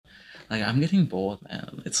Like I'm getting bored,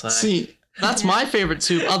 man. It's like See, that's my favorite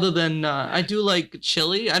soup. Other than I do like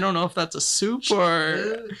chili. I don't know if that's a soup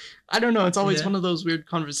or I don't know. It's always yeah. one of those weird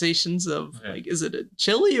conversations of Okay. like, is it a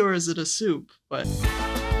chili or is it a soup? But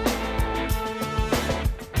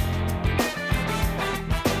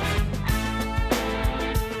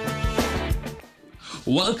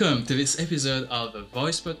Welcome to this episode of the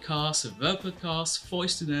Voice Podcast, the podcast for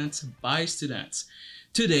students by students.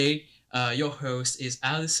 Today, your host is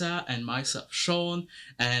Alisa and myself, Sean,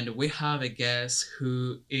 and we have a guest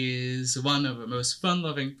who is one of the most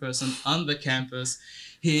fun-loving person on the campus.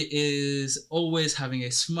 He is always having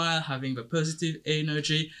a smile, having the positive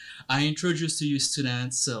energy. I introduce to you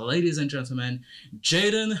students, so ladies and gentlemen,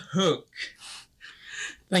 Jaden Hook.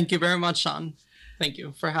 thank you very much, Sean. Thank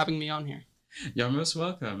you for having me on here. You're most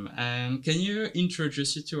welcome. And can you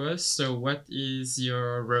introduce you to us? So, what is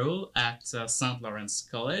your role at St. Lawrence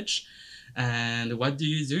College, and what do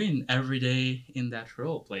you do in every day in that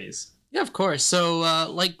role, please? Yeah, of course. So,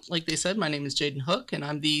 like they said, my name is Jaden Hook, and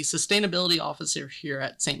I'm the sustainability officer here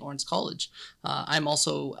at St. Lawrence College. I'm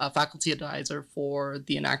also a faculty advisor for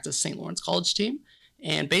the Enactus St. Lawrence College team.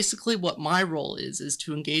 And basically, what my role is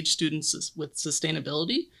to engage students with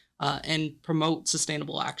sustainability and promote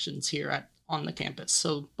sustainable actions here on the campus.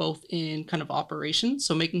 So both in kind of operations,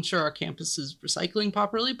 so making sure our campus is recycling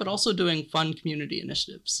properly, but also doing fun community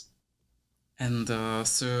initiatives. And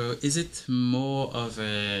so, is it more of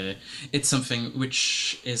it's something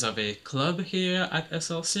which is of a club here at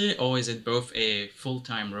SLC, or is it both a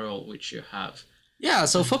full-time role which you have? Yeah,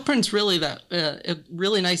 so Footprint's really a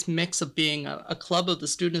really nice mix of being a club of the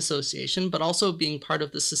Student Association, but also being part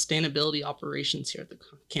of the sustainability operations here at the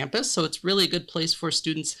campus. So it's really a good place for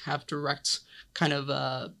students to have direct kind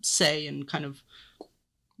of say and kind of,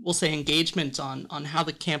 we'll say, engagement on how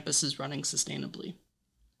the campus is running sustainably.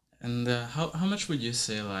 And how much would you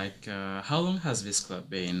say, like, how long has this club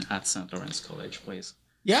been at St. Lawrence College, please?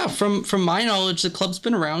 Yeah, from my knowledge, the club's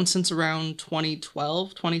been around since around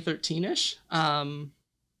 2012, 2013-ish.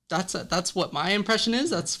 That's what my impression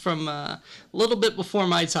is. That's from a little bit before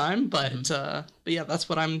my time, but yeah, that's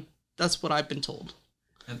what I've been told.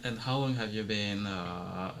 And how long have you been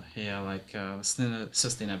here, like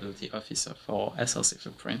sustainability officer for SLC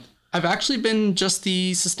Footprint? I've actually been just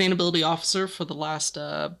the sustainability officer for the last.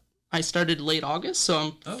 I started late August,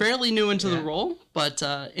 so I'm fairly new into the role. But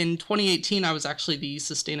in 2018, I was actually the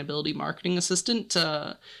sustainability marketing assistant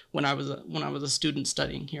when I was a student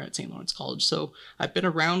studying here at St. Lawrence College. So I've been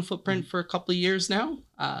around Footprint for a couple of years now,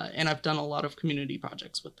 and I've done a lot of community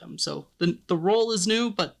projects with them. So the role is new,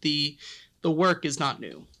 but the work is not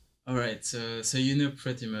new. All right, so you know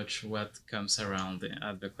pretty much what comes around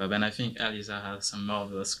at the club, and I think Alisa has some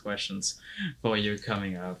marvelous questions for you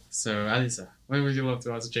coming up. So Alisa, what would you love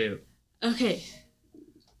to ask Jaden? Okay,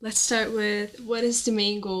 let's start with what is the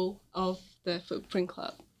main goal of the Footprint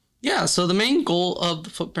Club? Yeah, so the main goal of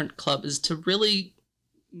the Footprint Club is to really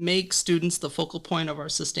make students the focal point of our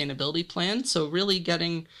sustainability plan. So really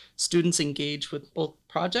getting students engaged with both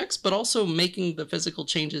projects, but also making the physical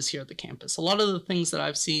changes here at the campus. A lot of the things that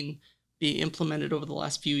I've seen be implemented over the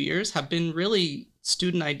last few years have been really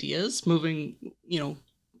student ideas moving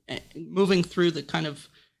through the kind of,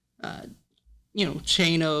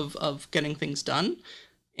 chain of getting things done.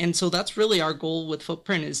 And so that's really our goal with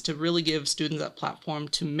Footprint, is to really give students that platform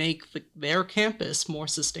to make their campus more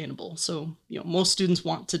sustainable. So, most students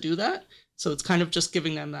want to do that. So it's kind of just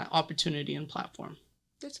giving them that opportunity and platform.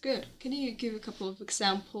 That's good. Can you give a couple of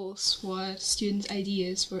examples what students'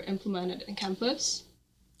 ideas were implemented in campus?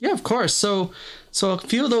 Yeah, of course. So a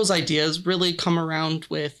few of those ideas really come around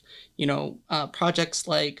with, projects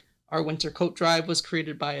like our winter coat drive was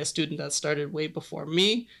created by a student that started way before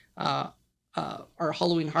me. Our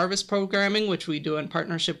Halloween harvest programming, which we do in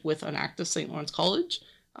partnership with Enactus St. Lawrence College.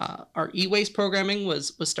 Our e-waste programming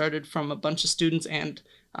was started from a bunch of students and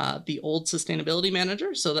the old sustainability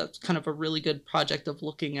manager. So that's kind of a really good project of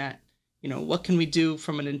looking at, what can we do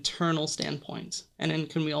from an internal standpoint? And then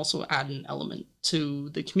can we also add an element to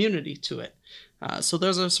the community to it? So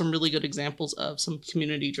those are some really good examples of some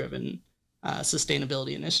community-driven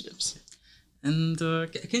sustainability initiatives. And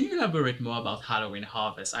can you elaborate more about Halloween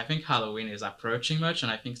Harvest? I think Halloween is approaching much,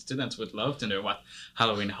 and I think students would love to know what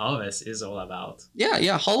Halloween Harvest is all about.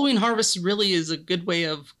 Yeah. Halloween Harvest really is a good way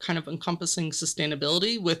of kind of encompassing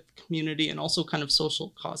sustainability with community and also kind of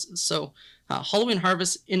social causes. So Halloween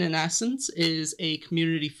Harvest, in an essence, is a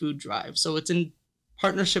community food drive. So it's in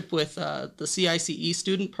partnership with the CICE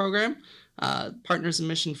student program, Partners in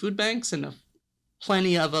Mission Food Banks, and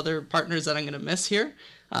plenty of other partners that I'm going to miss here.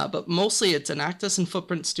 But mostly it's Enactus and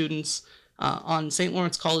Footprint students on St.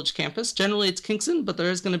 Lawrence College campus. Generally, it's Kingston, but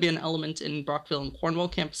there is going to be an element in Brockville and Cornwall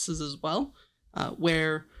campuses as well,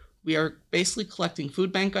 where we are basically collecting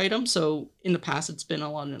food bank items. So in the past, it's been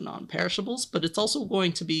a lot of non-perishables, but it's also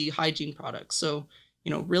going to be hygiene products. So,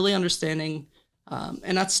 really understanding,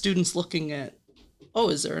 and that's students looking at, oh,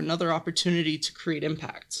 is there another opportunity to create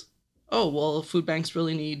impact? Oh, well, food banks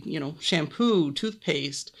really need, shampoo,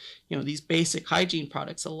 toothpaste, these basic hygiene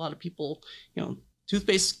products. A lot of people,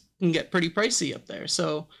 toothpaste can get pretty pricey up there.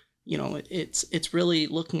 So, it's really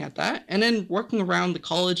looking at that, and then working around the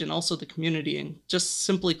college and also the community, and just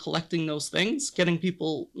simply collecting those things, getting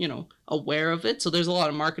people, aware of it. So there's a lot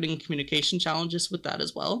of marketing and communication challenges with that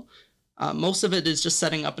as well. Most of it is just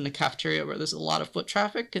setting up in the cafeteria where there's a lot of foot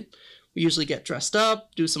traffic. And we usually get dressed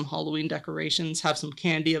up, do some Halloween decorations, have some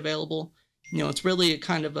candy available. It's really a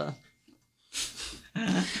kind of a...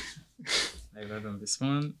 I got on this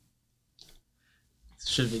one.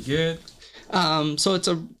 Should be good. So it's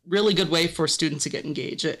a really good way for students to get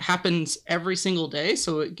engaged. It happens every single day,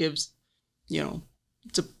 so it gives,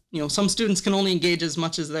 some students can only engage as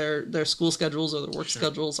much as their school schedules or their work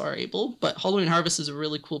schedules are able. But Halloween Harvest is a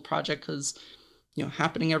really cool project because,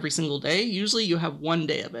 happening every single day. Usually you have one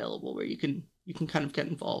day available where you can kind of get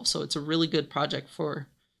involved. So it's a really good project for,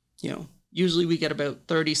 usually we get about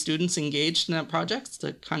 30 students engaged in that project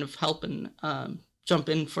to kind of help and jump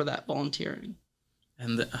in for that volunteering.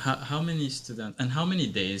 And how many students and how many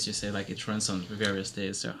days, you say, like it runs on various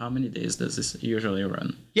days? So how many days does this usually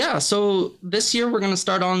run? Yeah, so this year we're going to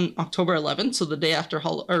start on October 11th, so the day after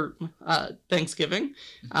Thanksgiving,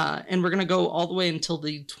 and we're going to go all the way until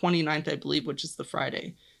the 29th, I believe, which is the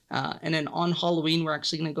Friday. And then on Halloween, we're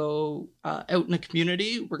actually going to go out in the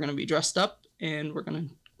community. We're going to be dressed up, and we're going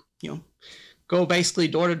to, go basically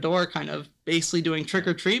door to door, kind of basically doing trick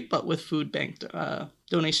or treat, but with food bank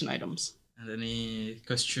donation items. And any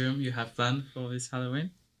costume you have planned for this Halloween?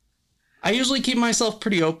 I usually keep myself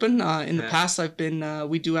pretty open. In the past, I've been,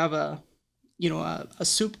 we do have a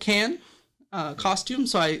soup can costume.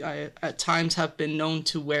 So I at times have been known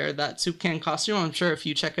to wear that soup can costume. I'm sure if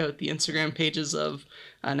you check out the Instagram pages of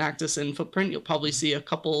Nactus and Footprint, you'll probably see a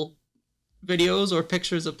couple videos or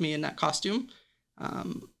pictures of me in that costume.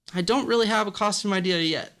 I don't really have a costume idea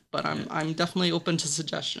yet, but I'm definitely open to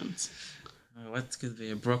suggestions. What could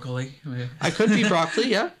be a broccoli? I could be broccoli,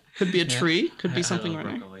 yeah. Could be a tree. Could be something I love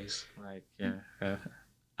right broccolis.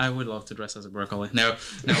 I would love to dress as a broccoli. No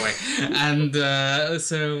way. And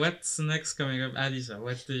so what's next coming up, Alisa?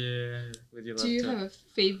 What would you love to? Do you have a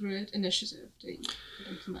favorite initiative that you would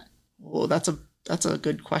implement? Oh, that's a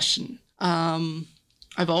good question.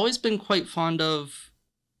 I've always been quite fond of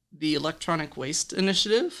the electronic waste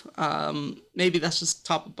initiative. Maybe that's just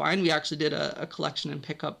top of mind. We actually did a collection and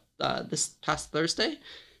pickup this past Thursday.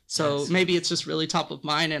 So maybe it's just really top of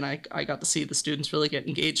mind, and I got to see the students really get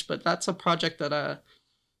engaged. But that's a project that,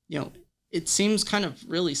 it seems kind of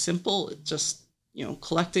really simple. It's just,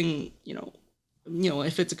 collecting,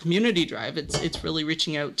 if it's a community drive, it's really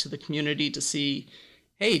reaching out to the community to see,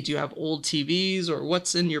 hey, do you have old TVs, or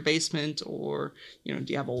what's in your basement, or, do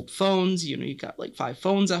you have old phones? You got like 5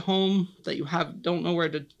 phones at home that you don't know where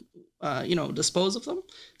to, dispose of them.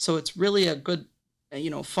 So it's really a good,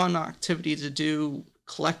 fun activity to do,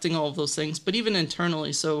 collecting all of those things, but even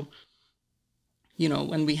internally. So,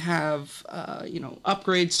 when we have,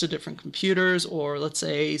 upgrades to different computers, or let's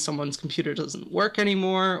say someone's computer doesn't work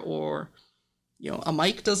anymore, or, a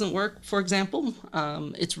mic doesn't work, for example,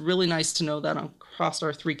 it's really nice to know that across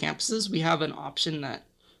our 3 campuses, we have an option that,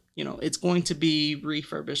 it's going to be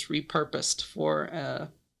refurbished, repurposed for,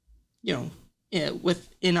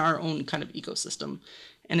 within our own kind of ecosystem.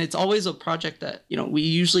 And it's always a project that, we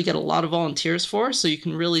usually get a lot of volunteers for. So you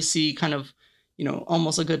can really see kind of,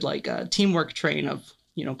 almost a good teamwork train of,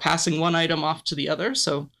 passing one item off to the other.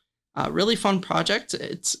 So really fun project.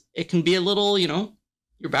 It can be a little,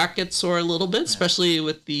 your back gets sore a little bit, especially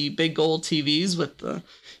with the big old TVs with the,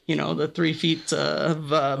 the 3 feet of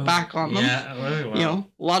back on them. Yeah, well.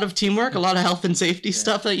 A lot of teamwork, a lot of health and safety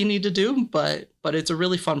stuff that you need to do, but it's a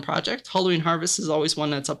really fun project. Halloween Harvest is always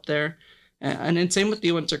one that's up there. And then same with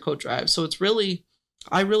the Winter Coat Drive. So it's really,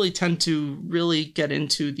 I really tend to really get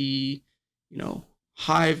into the,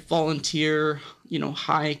 high volunteer,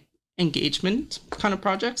 high engagement kind of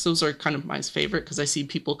projects. Those are kind of my favorite because I see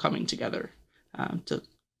people coming together to,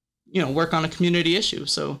 work on a community issue.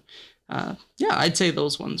 So, I'd say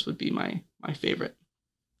those ones would be my favorite.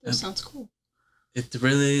 That sounds cool. It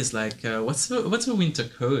really is like, what's a winter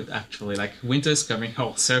coat actually? Like winter is coming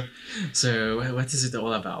also. So what is it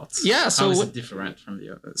all about? Yeah. So how is it different from the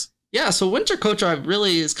others? Yeah, so Winter Coat Drive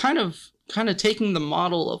really is kind of taking the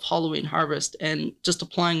model of Halloween Harvest and just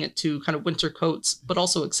applying it to kind of winter coats, but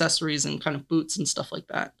also accessories and kind of boots and stuff like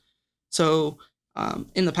that. So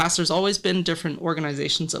in the past, there's always been different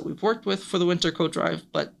organizations that we've worked with for the Winter Coat Drive,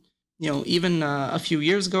 but even a few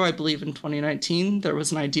years ago, I believe in 2019, there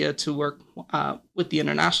was an idea to work with the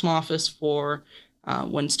international office for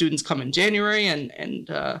when students come in January, and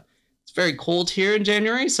it's very cold here in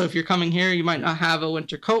January. So if you're coming here, you might not have a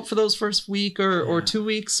winter coat for those first week or Yeah. 2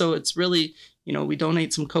 weeks. So it's really, we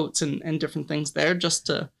donate some coats and different things there just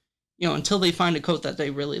to, until they find a coat that they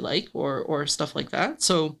really like or stuff like that.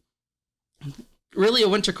 So really a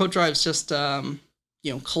winter coat drive is just,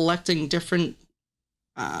 collecting different,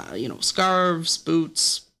 scarves,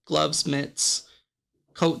 boots, gloves, mitts,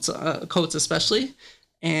 coats especially.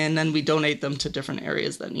 And then we donate them to different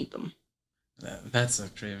areas that need them. That's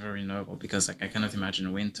actually very noble because like I cannot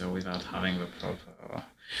imagine winter without having the proper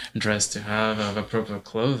dress to have the proper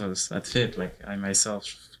clothes that fit. Like I myself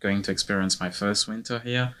going to experience my first winter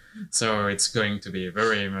here, so it's going to be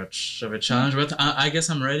very much of a challenge. But I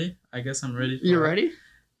guess I'm ready. I guess I'm ready. You're ready?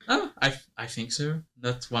 Oh, I think so.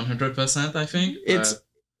 Not 100%. I think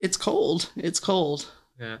It's cold. It's cold.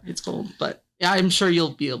 yeah. It's cold, but yeah, I'm sure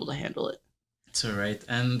you'll be able to handle it. It's all right.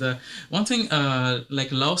 And one thing,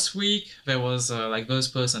 like last week, there was like those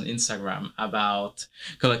posts on Instagram about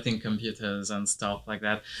collecting computers and stuff like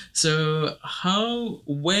that. So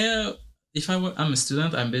if I'm a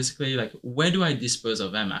student, I'm basically like, where do I dispose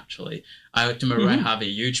of them actually? Tomorrow I have a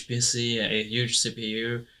huge PC, a huge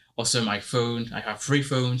CPU, also my phone. I have 3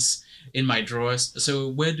 phones in my drawers. So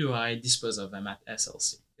where do I dispose of them at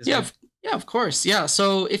SLC? Yeah, of course. Yeah.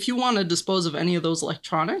 So if you want to dispose of any of those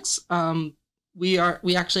electronics, we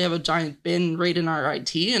actually have a giant bin right in our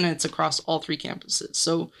IT, and it's across all 3 campuses.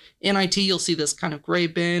 So in IT, you'll see this kind of gray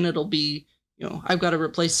bin. It'll be, I've got to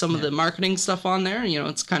replace some of the marketing stuff on there.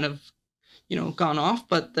 It's kind of, gone off,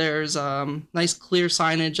 but there's nice clear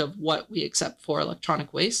signage of what we accept for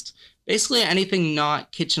electronic waste. Basically anything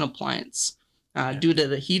not kitchen appliance. Due to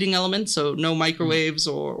the heating element, so no microwaves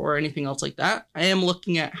or anything else like that. I am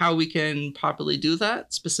looking at how we can properly do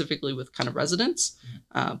that, specifically with kind of residents.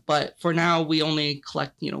 But for now, we only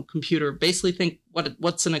collect, computer. Basically, think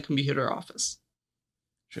what's in a computer office.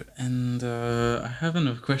 Sure. And I have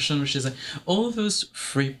another question, which is like, all those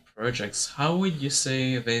 3 projects, how would you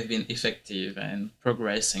say they've been effective and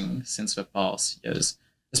progressing since the past years,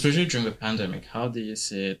 especially during the pandemic? How do you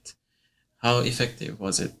see it? How effective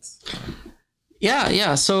was it?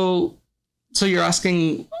 Yeah. So you're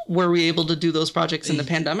asking, were we able to do those projects in the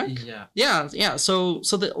pandemic? Yeah. So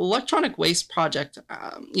the electronic waste project,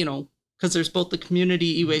 because there's both the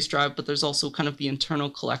community e-waste drive, but there's also kind of the internal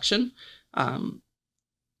collection.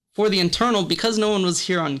 For the internal, because no one was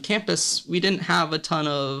here on campus, we didn't have a ton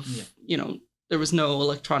of, there was no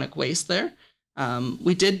electronic waste there.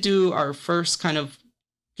 We did do our first kind of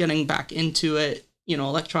getting back into it,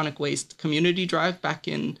 electronic waste community drive back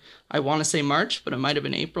in, I want to say March, but it might have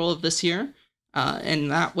been April of this year. And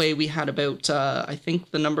that way we had about, I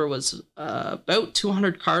think the number was about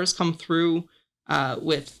 200 cars come through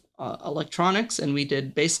with electronics. And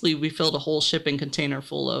we filled a whole shipping container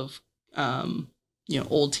full of,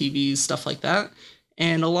 old TVs, stuff like that.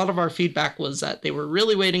 And a lot of our feedback was that they were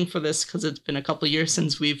really waiting for this because it's been a couple of years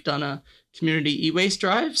since we've done a community e-waste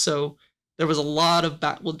drive. So there was a lot of,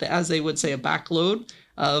 as they would say, a backload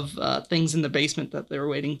of things in the basement that they were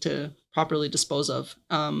waiting to properly dispose of.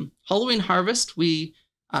 Halloween Harvest, we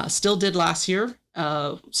still did last year.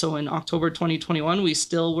 So in October 2021, we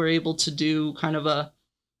still were able to do kind of a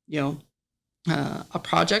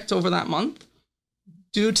project over that month.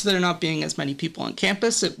 Due to there not being as many people on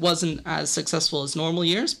campus, it wasn't as successful as normal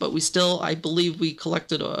years, but I believe we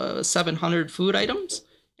collected 700 food items.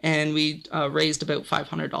 And we raised about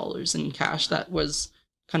 $500 in cash that was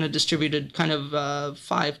kind of distributed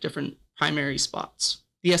 5 different primary spots.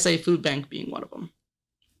 The SA Food Bank being one of them.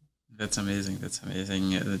 That's amazing.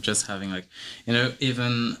 Just having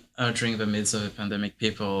even during the midst of the pandemic,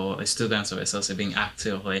 students of SLC being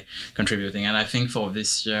actively contributing. And I think for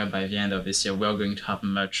this year, by the end of this year, we're going to have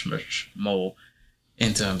much, much more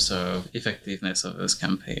in terms of effectiveness of those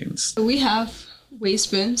campaigns. We have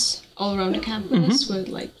waste bins all around the campus with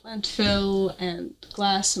like landfill and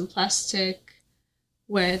glass and plastic.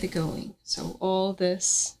 Where are they going? So all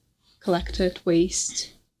this collected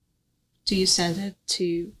waste, do you send it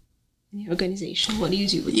to any organization? What do you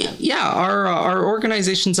do with them? Yeah, our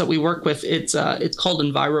organizations that we work with, it's called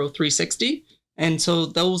Enviro 360, and so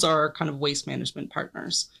those are kind of waste management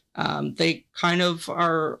partners. They kind of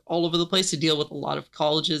are all over the place to deal with a lot of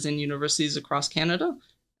colleges and universities across Canada.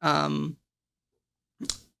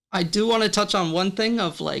 I do want to touch on one thing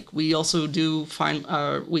of like we also do find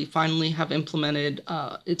we finally have implemented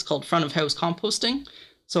it's called front of house composting.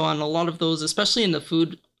 So on a lot of those, especially in the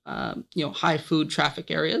food high food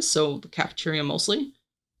traffic areas, so the cafeteria mostly,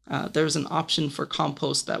 there's an option for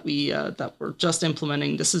compost that we're just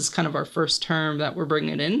implementing. This is kind of our first term that we're bringing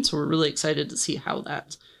it in, so we're really excited to see how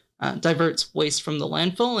that diverts waste from the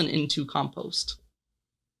landfill and into compost.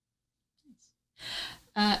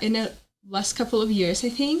 In the last couple of years, I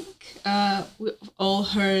think we've all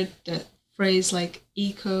heard the phrase like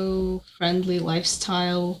eco-friendly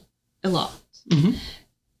lifestyle a lot. Mm-hmm.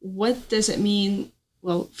 What does it mean,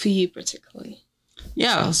 well, for you particularly?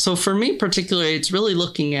 Yeah, so for me particularly, it's really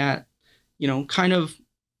looking at,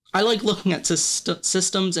 I like looking at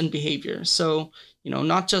systems and behavior. So,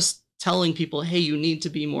 not just telling people, hey, you need to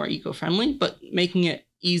be more eco-friendly, but making it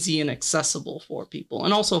easy and accessible for people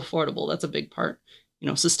and also affordable. That's a big part.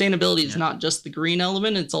 Sustainability is not just the green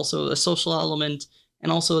element, it's also the social element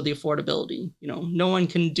and also the affordability. No one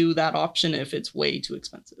can do that option if it's way too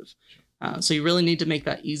expensive. So you really need to make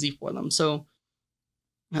that easy for them. So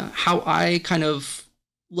how I kind of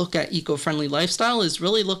look at eco-friendly lifestyle is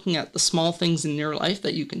really looking at the small things in your life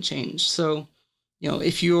that you can change. So,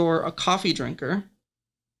 if you're a coffee drinker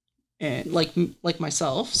and like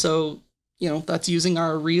myself, so, that's using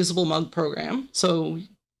our reusable mug program. So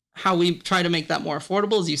how we try to make that more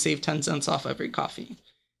affordable is you save 10 cents off every coffee.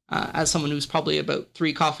 As someone who's probably about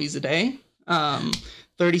 3 coffees a day,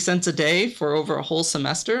 30 cents a day for over a whole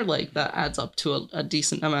semester, like that adds up to a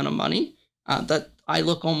decent amount of money. That I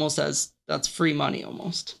look almost as that's free money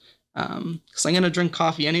almost. Because I'm going to drink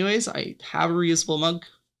coffee anyways. I have a reusable mug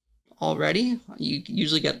already. You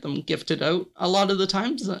usually get them gifted out a lot of the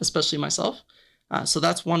times, especially myself. So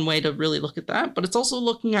that's one way to really look at that. But it's also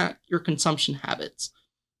looking at your consumption habits.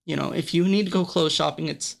 If you need to go clothes shopping,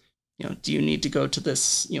 it's, do you need to go to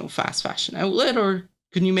this, fast fashion outlet, or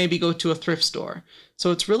can you maybe go to a thrift store?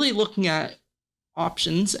 So it's really looking at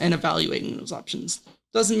options and evaluating those options.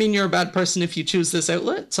 Doesn't mean you're a bad person if you choose this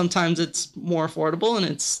outlet. Sometimes it's more affordable and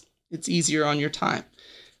it's easier on your time.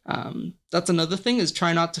 That's another thing, is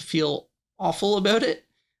try not to feel awful about it.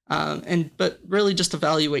 But really just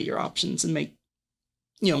evaluate your options and make,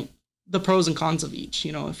 the pros and cons of each.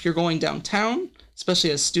 If you're going downtown,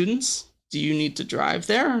 especially as students, do you need to drive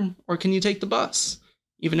there or can you take the bus?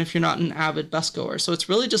 Even if you're not an avid bus goer. So it's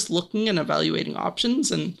really just looking and evaluating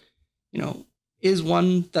options and, is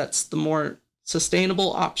one that's the more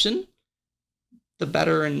sustainable option, the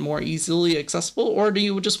better and more easily accessible, or do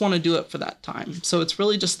you just want to do it for that time? So it's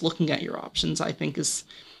really just looking at your options, I think is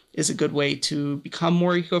a good way to become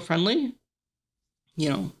more eco-friendly.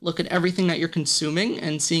 Look at everything that you're consuming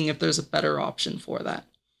and seeing if there's a better option for that.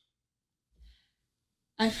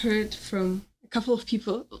 I've heard from a couple of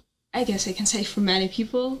people, I guess I can say for many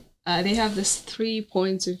people, they have this 3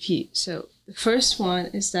 points of view. So the first one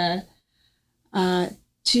is that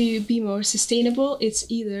to be more sustainable, it's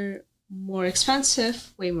either more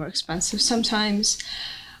expensive, way more expensive sometimes,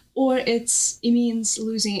 or it means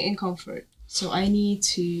losing in comfort. So I need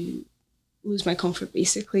to lose my comfort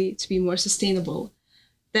basically to be more sustainable.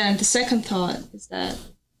 Then the second thought is that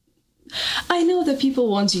I know that people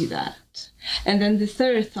want to do that. And then the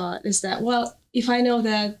third thought is that, well, if I know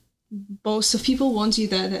that most of people want to do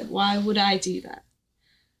that, then why would I do that?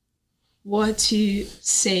 What to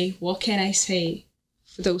say? What can I say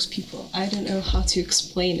for those people? I don't know how to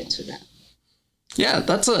explain it to them. Yeah,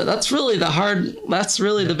 that's really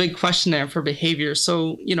the big question there for behavior.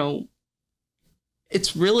 So,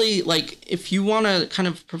 it's really like, if you want to kind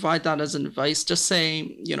of provide that as an advice, just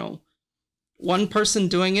say, one person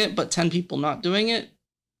doing it, but 10 people not doing it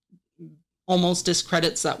almost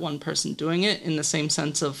discredits that one person doing it, in the same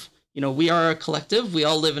sense of, we are a collective. We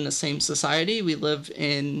all live in the same society. We live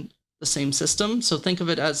in the same system. So think of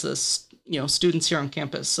it as this, students here on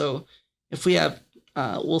campus. So if we have,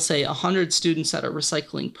 we'll say 100 students that are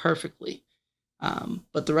recycling perfectly,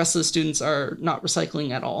 but the rest of the students are not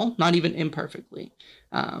recycling at all, not even imperfectly.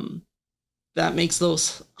 That makes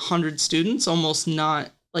those 100 students almost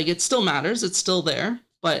not, like, it still matters, it's still there,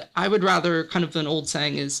 but I would rather, kind of an old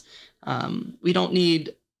saying is, we don't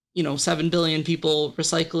need, 7 billion people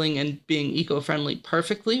recycling and being eco-friendly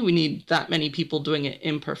perfectly. We need that many people doing it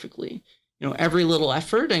imperfectly. Every little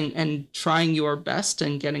effort and trying your best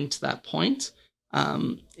and getting to that point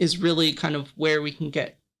is really kind of where we can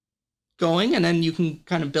get going, and then you can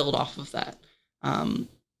kind of build off of that.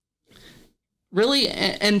 Really,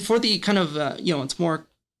 and for the kind of, it's more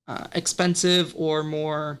expensive or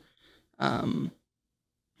more, kind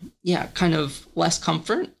of less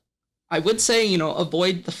comfort, I would say,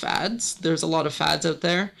 avoid the fads. There's a lot of fads out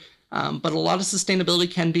there. But a lot of sustainability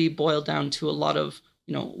can be boiled down to a lot of,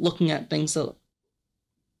 looking at things that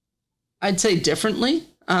I'd say differently.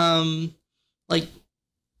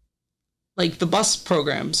 Like the bus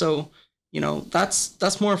program. So,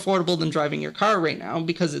 that's more affordable than driving your car right now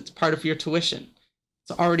because it's part of your tuition.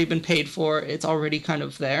 It's already been paid for. It's already kind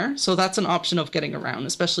of there. So that's an option of getting around,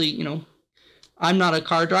 especially, I'm not a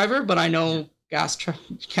car driver, but I know gas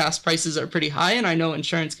prices are pretty high, and I know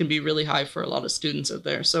insurance can be really high for a lot of students out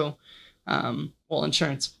there. So,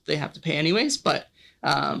 insurance they have to pay anyways, but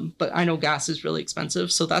I know gas is really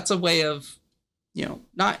expensive. So that's a way of,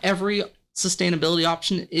 not every sustainability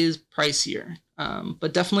option is pricier,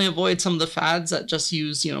 but definitely avoid some of the fads that just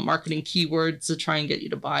use, marketing keywords to try and get you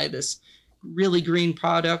to buy this really green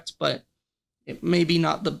product, but it may be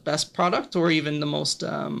not the best product or even the most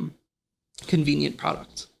convenient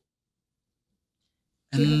product.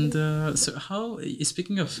 And so how,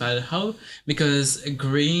 speaking of fad, because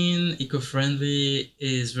green, eco-friendly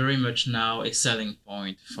is very much now a selling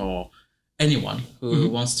point for anyone who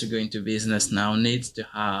wants to go into business now, needs to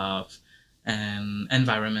have an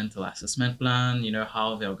environmental assessment plan,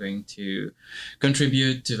 how they're going to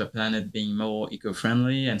contribute to the planet being more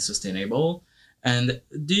eco-friendly and sustainable. And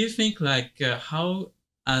do you think how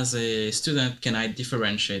as a student can I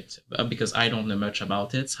differentiate, because I don't know much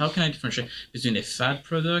about it, how can I differentiate between a fad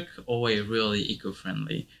product or a really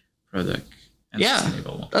eco-friendly product and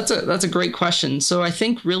sustainable? That's a great question. So I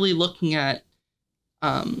think really looking at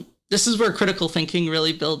this is where critical thinking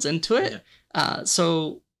really builds into it.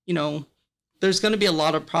 So there's going to be a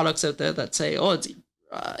lot of products out there that say, oh, it's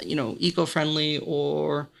eco-friendly,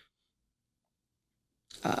 or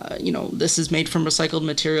this is made from recycled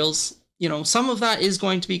materials. Some of that is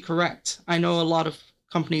going to be correct. I know a lot of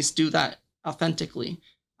companies do that authentically.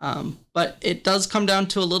 But it does come down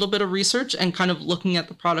to a little bit of research and kind of looking at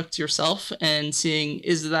the product yourself and seeing,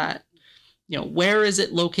 is that, where is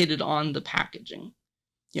it located on the packaging?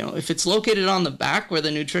 If it's located on the back where the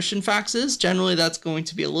nutrition facts is, generally that's going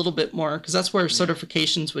to be a little bit more, because that's where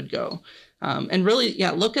certifications would go. And really,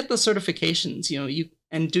 look at the certifications,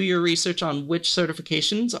 and do your research on which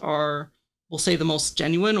certifications are, we'll say, the most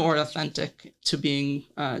genuine or authentic to being,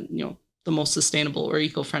 the most sustainable or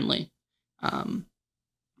eco-friendly.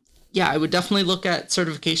 I would definitely look at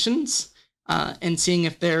certifications and seeing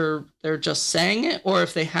if they're just saying it, or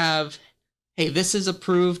if they have, hey, this is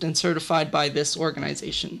approved and certified by this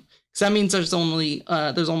organization. Because that means there's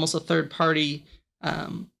almost a third party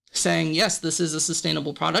saying, yes, this is a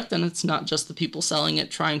sustainable product, and it's not just the people selling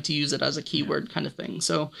it trying to use it as a keyword kind of thing.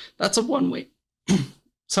 So that's a one way.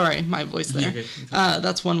 Sorry, my voice there.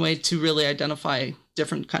 That's one way to really identify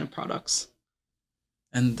different kind of products.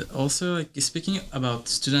 And also, speaking about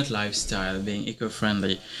student lifestyle being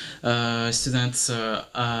eco-friendly, students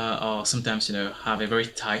are sometimes, have a very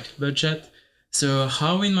tight budget. So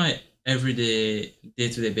how in my everyday,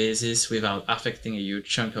 day-to-day basis, without affecting a huge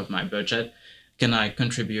chunk of my budget, can I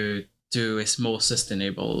contribute to a more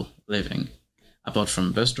sustainable living? Apart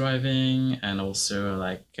from bus driving, and also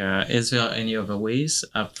is there any other ways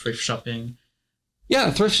of thrift shopping?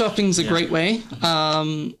 Yeah, thrift shopping is a great way.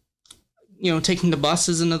 Taking the bus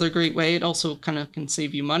is another great way. It also kind of can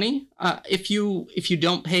save you money. If you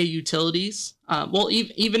don't pay utilities,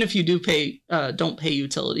 even if you don't pay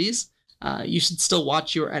utilities, you should still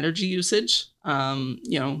watch your energy usage. Do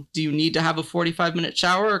you need to have a 45-minute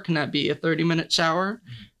shower, or can that be a 30-minute shower?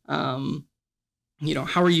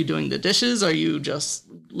 How are you doing the dishes? Are you just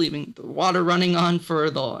leaving the water running on for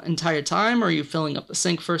the entire time? Or are you filling up the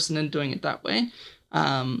sink first and then doing it that way?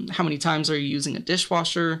 How many times are you using a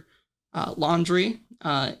dishwasher? Laundry,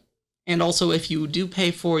 and also if you do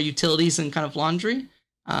pay for utilities and kind of laundry,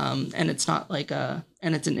 and it's not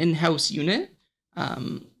and it's an in-house unit,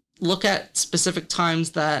 look at specific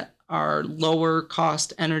times that are lower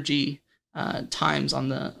cost energy times on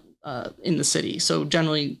the in the city. So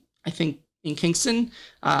generally, I think in Kingston,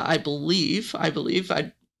 I believe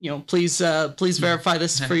please verify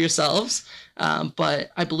this for yourselves.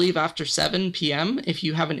 But I believe after 7 p.m., if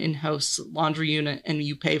you have an in-house laundry unit and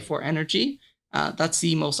you pay for energy, that's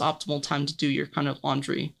the most optimal time to do your kind of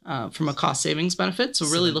laundry from a cost savings benefit. So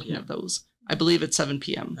really looking at those. I believe it's 7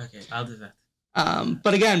 p.m. Okay, I'll do that.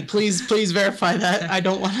 But again, please verify that. I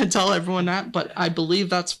don't want to tell everyone that, but I believe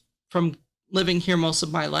that's from living here most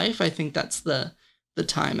of my life. I think that's the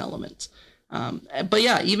time element. But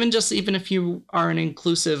yeah, even if you are an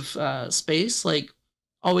inclusive space,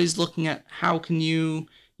 always looking at how can you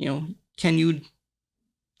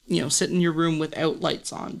sit in your room without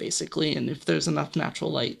lights on, basically, and if there's enough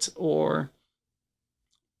natural light, or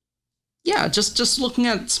just looking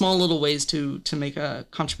at small little ways to make a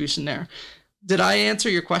contribution there. Did I answer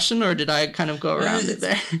your question, or did I kind of go around it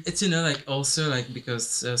there? It's like also like because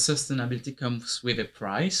sustainability comes with a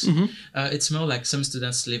price. It's more like some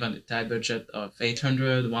students live on a tight budget of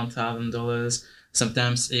 $800, $1,000.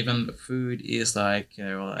 Sometimes even the food is like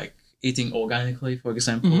like eating organically, for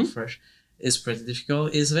example, fresh is pretty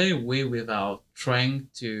difficult. Is there a way without trying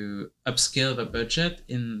to upscale the budget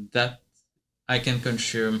in that I can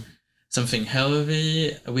consume something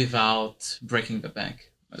healthy without breaking the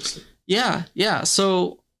bank mostly? Yeah.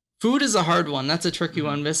 So food is a hard one. That's a tricky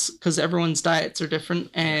one, because everyone's diets are different,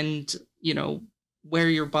 and where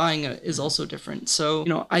you're buying it is also different.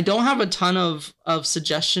 So I don't have a ton of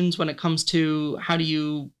suggestions when it comes to how do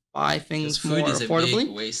you buy things more affordably. A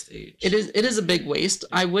big wastage. It is a big waste.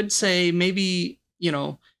 I would say maybe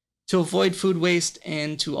to avoid food waste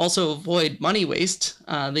and to also avoid money waste.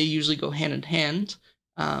 They usually go hand in hand.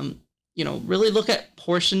 Really look at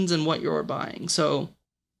portions and what you're buying. So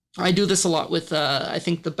I do this a lot with, I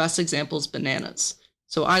think the best example is bananas.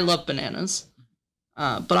 So I love bananas,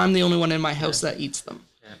 but I'm the only one in my house that eats them.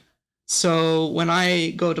 Yeah. So when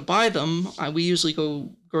I go to buy them, we usually go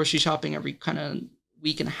grocery shopping every kind of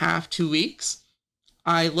week and a half, 2 weeks.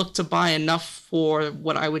 I look to buy enough for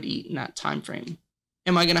what I would eat in that time frame.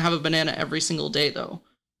 Am I going to have a banana every single day, though?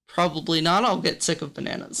 Probably not. I'll get sick of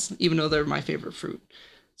bananas, even though they're my favorite fruit.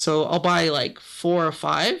 So I'll buy like 4 or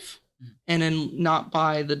 5, and then not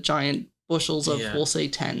buy the giant bushels of, we'll say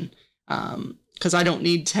 10, because I don't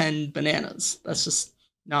need 10 bananas. That's just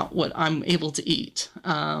not what I'm able to eat.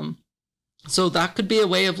 So that could be a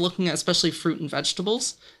way of looking at, especially fruit and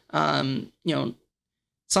vegetables.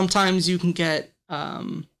 Sometimes you can get,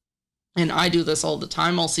 and I do this all the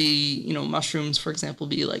time. I'll see, mushrooms, for example,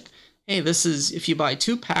 be like, hey, this is, if you buy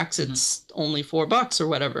 2 packs, it's only $4 or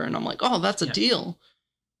whatever. And I'm like, oh, that's a deal.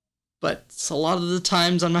 But a lot of the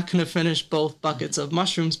times I'm not going to finish both buckets of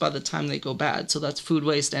mushrooms by the time they go bad. So that's food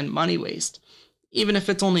waste and money waste. Even if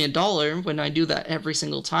it's only $1, when I do that every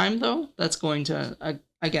single time, though, that's going to,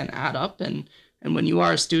 again, add up. And when you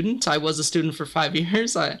are a student, I was a student for 5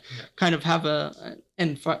 years. I kind of have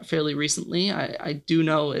and fairly recently, I do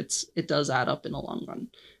know it does add up in the long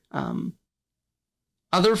run.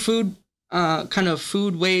 Other food, kind of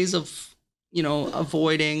food ways of,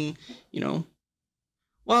 avoiding,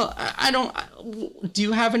 well, I don't. Do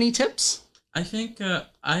you have any tips? I think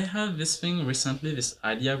I have this thing recently, this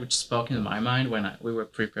idea which sparked in my mind when we were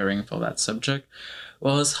preparing for that subject,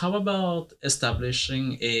 was how about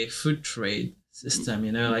establishing a food trade system?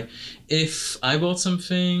 Like if I bought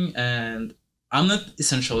something and I'm not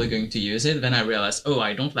essentially going to use it, then I realize, oh,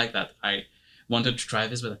 I don't like that. I wanted to try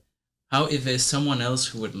this, but how if there's someone else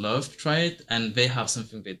who would love to try it and they have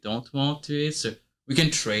something they don't want to eat, so we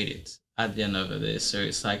can trade it at the end of the day. So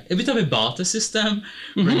it's like a bit of a barter system,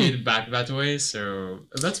 bring it back that way. So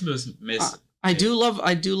that's I do love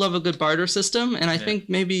a good barter system, and I think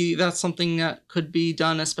maybe that's something that could be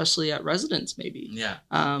done, especially at residence, maybe. Yeah.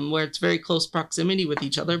 Where it's very close proximity with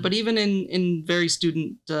each other, but even in very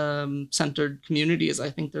student centered communities,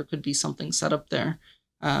 I think there could be something set up there.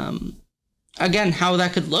 Again, how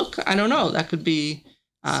that could look, I don't know. That could be.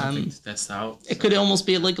 Something to test out. It could almost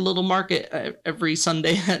be like a little market every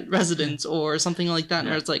Sunday at residence or something like that.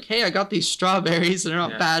 Where it's like, hey, I got these strawberries. They're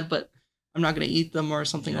not bad, but I'm not going to eat them or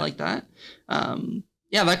something like that.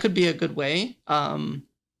 That could be a good way.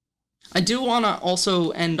 I do want to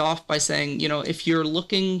also end off by saying, if you're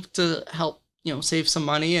looking to help, save some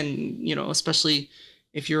money and, especially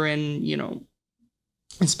if you're in,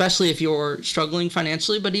 especially if you're struggling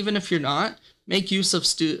financially, but even if you're not, make use of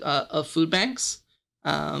food banks.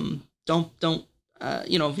 Don't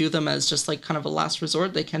view them as just like kind of a last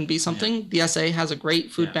resort. They can be something. The SA has a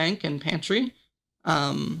great food bank and pantry.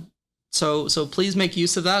 So please make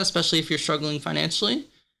use of that, especially if you're struggling financially.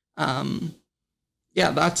 That's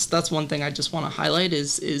one thing I just want to highlight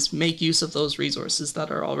is make use of those resources that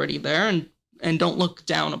are already there and don't look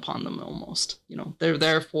down upon them almost. They're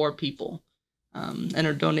there for people, and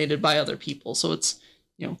are donated by other people. So it's,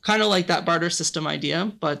 kind of like that barter system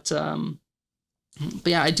idea, but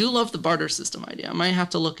yeah, I do love the barter system idea. I might have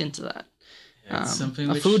to look into that. It's something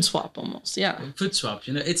a food swap almost, yeah. Food swap,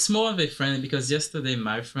 it's more of a friend, because yesterday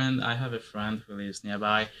I have a friend who lives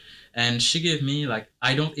nearby, and she gave me, like,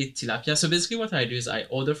 I don't eat tilapia. So basically what I do is I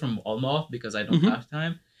order from Walmart because I don't have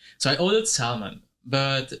time. So I ordered salmon,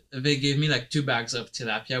 but they gave me like 2 bags of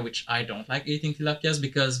tilapia, which I don't like eating tilapias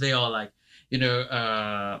because they are like,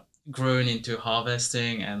 grown into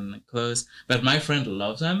harvesting and closed. But my friend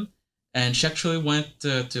loves them. And she actually went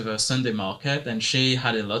to the Sunday market and she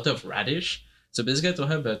had a lot of radish. So basically I told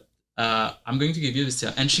her, but I'm going to give you this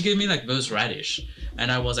tail. And she gave me like those radish.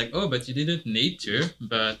 And I was like, oh, but you didn't need to.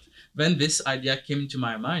 But then this idea came to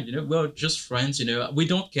my mind, we're just friends, we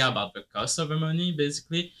don't care about the cost of the money,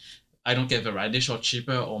 basically. I don't care if the radish are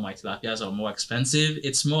cheaper or my tilapias are more expensive.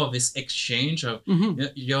 It's more of this exchange of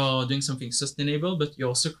you're doing something sustainable, but you're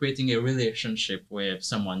also creating a relationship with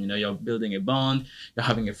someone. You're building a bond, you're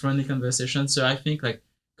having a friendly conversation. So I think like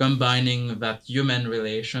combining that human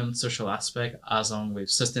relation, social aspect, as long with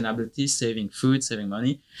sustainability, saving food, saving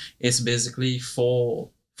money, is basically four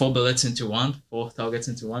bullets into one, four targets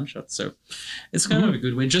into one shot. So it's kind of a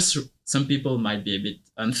good way. Just some people might be a bit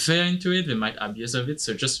unfair into it, they might abuse of it.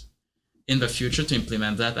 So just in the future to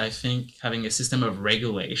implement that, I think having a system of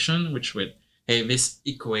regulation, which would, hey, this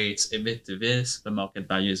equates a bit to this, the market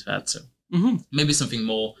values that. So maybe something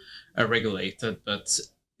more regulated, but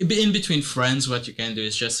in between friends, what you can do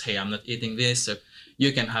is just, hey, I'm not eating this, so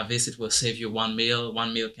you can have this. It will save you one meal.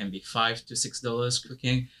 One meal can be $5 to $6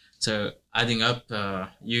 cooking. So adding up,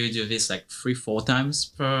 you do this like 3-4 times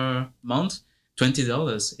per month,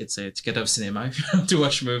 $20. It's a ticket of cinema if you want to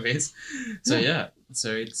watch movies. So yeah.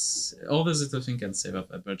 So it's all those little things can save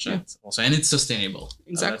up a budget also, and it's sustainable.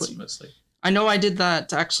 Exactly. That's mostly. I know I did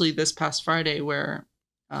that actually this past Friday, where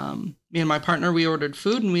me and my partner, we ordered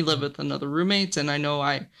food, and we live with another roommate, and I know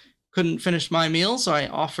I couldn't finish my meal, so I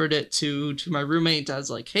offered it to my roommate as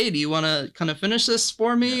like, hey, do you want to kind of finish this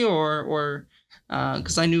for me, or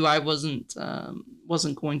because I knew I wasn't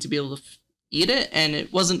going to be able to eat it, and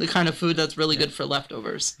it wasn't the kind of food that's really good for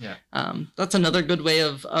leftovers. That's another good way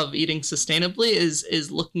of eating sustainably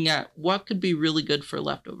is looking at what could be really good for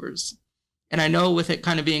leftovers. And I know with it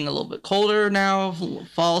kind of being a little bit colder now,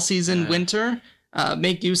 fall season, winter,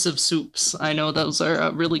 make use of soups. I know those are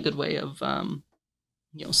a really good way of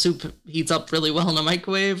soup heats up really well in a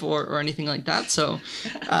microwave or anything like that. So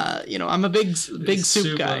I'm a big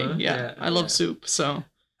soup guy. I love soup. So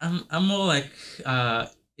I'm more like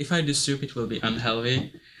if I do soup, it will be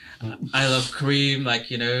unhealthy. I love cream, like,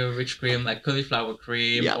 rich cream, like cauliflower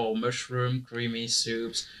cream or mushroom creamy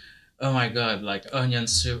soups. Oh my God, like onion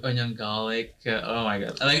soup, onion garlic. Oh my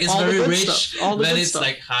God. Like it's very rich, but it's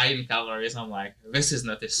like high in calories. I'm like, this is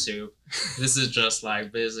not a soup. This is just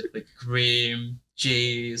like basically cream,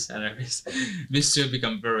 cheese, and everything. This soup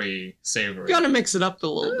become very savory. You gotta mix it up a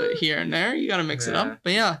little bit here and there. You gotta mix it up.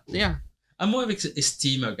 But yeah. I'm more of a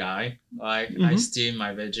steamer guy. Like I steam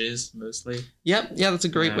my veggies mostly. Yep. Yeah, that's a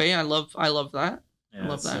great way. I love that. Yeah, I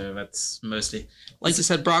love that. So that's mostly like you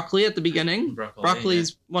said, broccoli at the beginning. Broccoli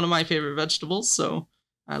is one of my favorite vegetables, so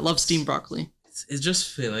I love steamed broccoli. It's just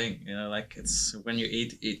filling, like it's when you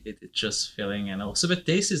eat it, it's just filling, and also the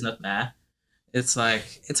taste is not bad. It's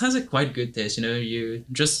like it has a quite good taste. You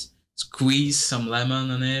just squeeze some lemon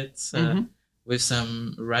on it with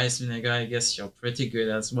some rice vinegar. I guess you're pretty good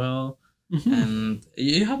as well. And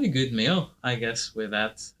you have a good meal, I guess, with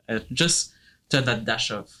that. Just to that dash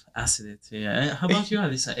of acidity. How about you,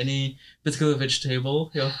 Alyssa? Any particular vegetable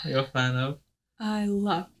you're a fan of? I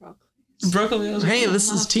love broccoli. Broccoli. Hey, this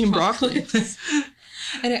is Team Broccoli.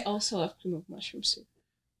 And I also love cream of mushroom soup.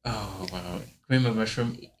 Oh wow, cream of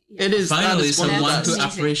mushroom. Yeah. It is finally someone to amazing.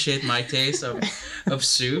 appreciate my taste of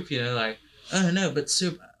soup. Like, oh no, but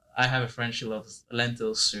soup. I have a friend, she loves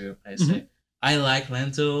lentil soup. I say. I like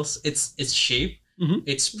lentils. It's cheap.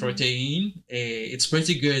 It's protein. It's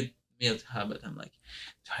pretty good meal to have. But I'm like,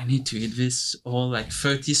 do I need to eat this all like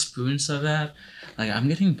 30 spoons of that? Like I'm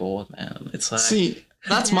getting bored, man. It's like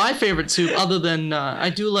that's my favorite soup. Other than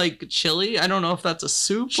I do like chili. I don't know if that's a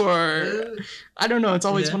soup or I don't know. It's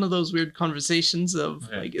always one of those weird conversations of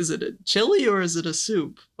like, is it a chili or is it a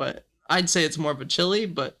soup? But I'd say it's more of a chili.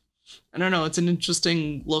 But I don't know. It's an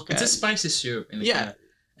interesting look it's at. It's a spicy soup.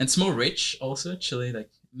 And it's more rich also, chili, like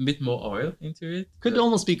a bit more oil into it. Could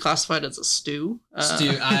almost be classified as a stew.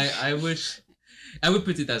 Stew. I would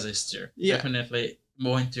put it as a stew. Yeah. Definitely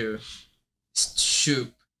more into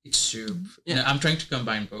soup. It's soup. Yeah. I'm trying to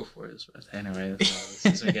combine both words, but anyway, this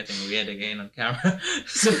is getting weird again on camera.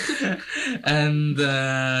 So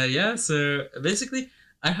basically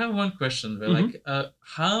I have one question though. Like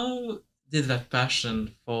how did that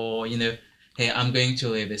passion for, hey, I'm going to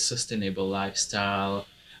live a sustainable lifestyle,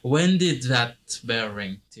 when did that bell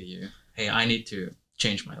ring to you? Hey, I need to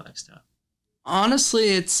change my lifestyle. Honestly,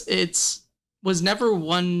 it's was never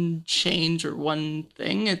one change or one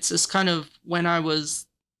thing. It's just kind of when I was,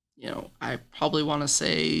 I probably want to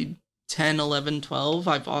say 10, 11, 12.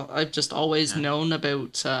 I've just always known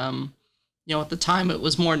about, at the time it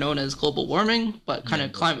was more known as global warming, but kind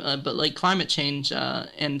of climate change.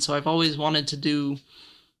 And so I've always wanted to do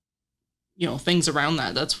things around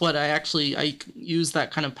that. That's what I use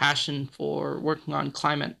that kind of passion for working on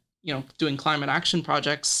climate doing climate action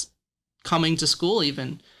projects, coming to school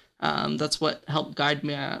even. That's what helped guide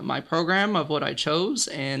me, my program of what I chose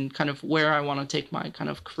and kind of where I want to take my kind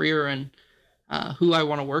of career and who I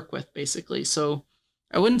want to work with, basically. So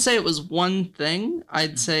I wouldn't say it was one thing.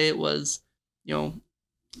 I'd say it was,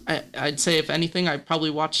 I'd say if anything, I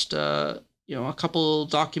probably watched, a couple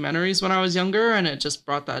documentaries when I was younger, and it just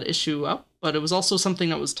brought that issue up. But it was also something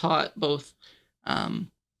that was taught both,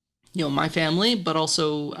 my family, but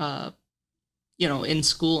also, in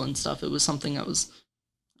school and stuff. It was something that was,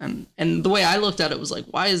 and the way I looked at it was like,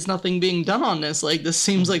 why is nothing being done on this? Like, this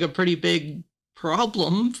seems like a pretty big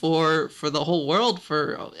problem for the whole world,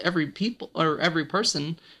 for every people or every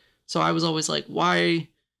person. So I was always like, why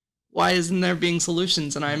isn't there being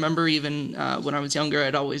solutions? And I remember even when I was younger,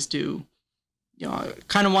 I'd always do, I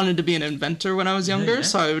kind of wanted to be an inventor when I was younger. Yeah.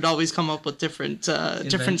 So I would always come up with different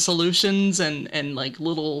solutions and like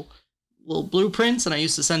little blueprints, and I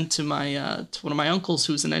used to send to my to one of my uncles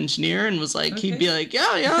who's an engineer, and was like, he'd be like,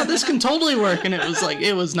 yeah, this can totally work, and it was like,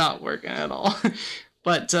 it was not working at all.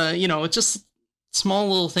 But it's just small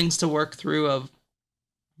little things to work through of,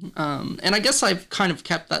 and I guess I've kind of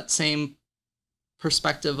kept that same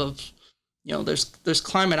perspective of, there's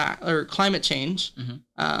climate change,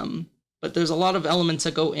 but there's a lot of elements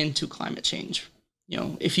that go into climate change.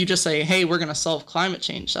 If you just say, hey, we're going to solve climate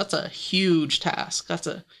change, that's a huge task.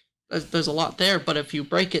 There's a lot there. But if you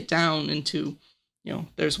break it down into,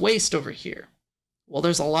 there's waste over here. Well,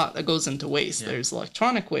 there's a lot that goes into waste. Yeah. There's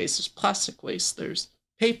electronic waste, there's plastic waste, there's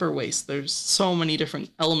paper waste. There's so many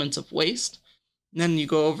different elements of waste. And then you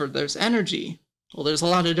go over, there's energy. Well, there's a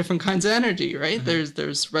lot of different kinds of energy, right? Mm-hmm.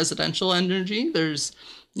 There's residential energy. There's,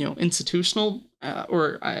 institutional,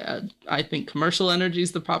 or I think commercial energy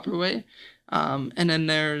is the proper way. And then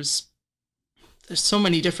there's so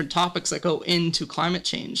many different topics that go into climate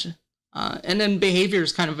change. And then behavior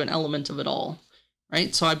is kind of an element of it all,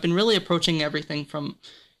 right? So I've been really approaching everything from,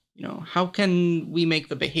 how can we make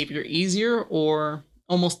the behavior easier or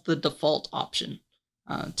almost the default option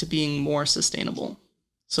to being more sustainable.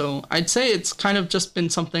 So I'd say it's kind of just been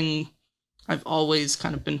something I've always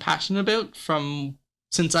kind of been passionate about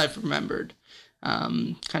since I've remembered.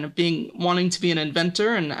 Kind of wanting to be an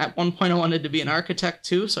inventor, and at one point I wanted to be an architect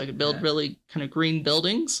too, so I could build really kind of green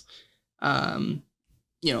buildings.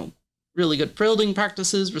 Really good building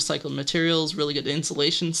practices, recycled materials, really good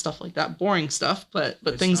insulation, stuff like that. Boring stuff, but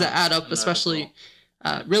things that add up, especially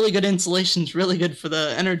really good insulation's really good for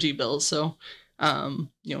the energy bills. So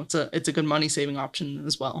it's a good money saving option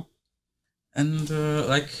as well. And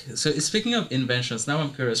so speaking of inventions, now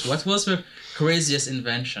I'm curious, what was the craziest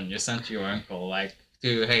invention you sent to your uncle? Like,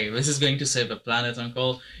 hey, this is going to save the planet,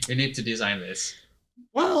 uncle. You need to design this.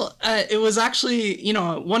 Well, it was actually,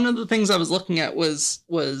 one of the things I was looking at was,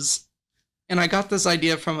 and I got this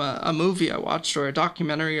idea from a movie I watched or a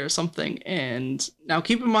documentary or something. And now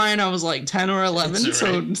keep in mind, I was like 10 or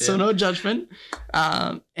 11, so no judgment.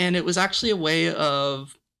 And it was actually a way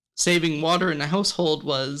of saving water in the household,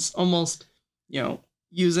 was almost,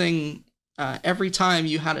 using every time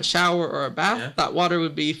you had a shower or a bath, that water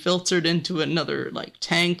would be filtered into another like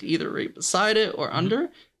tank, either right beside it or under, and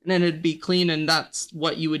then it'd be clean. And that's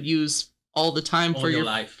what you would use all the time for your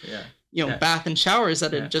life. Bath and showers,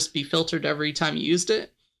 that it'd just be filtered every time you used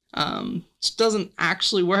it. It doesn't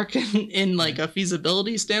actually work in like a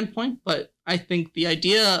feasibility standpoint, but I think the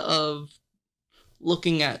idea of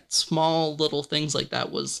looking at small little things like that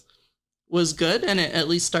was good, and it at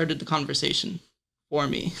least started the conversation for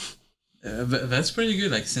me. That's pretty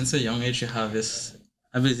good. Like, since a young age, you have this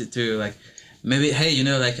ability to like, maybe, hey,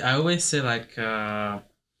 like I always say, like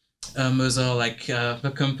Mozart, like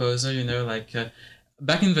the composer,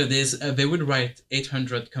 back in the days, they would write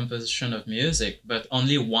 800 composition of music, but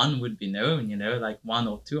only one would be known, like 1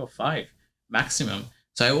 or 2 or 5 maximum.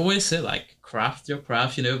 So I always say, like, craft your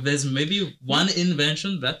craft. There's maybe one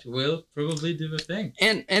invention that will probably do the thing.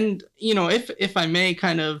 And if I may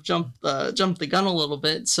kind of jump the gun a little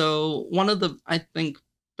bit. So one of the, I think,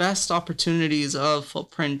 best opportunities of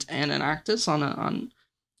Footprint and Enactus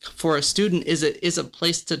for a student is a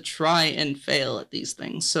place to try and fail at these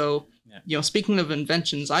things. So speaking of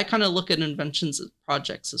inventions, I kind of look at inventions as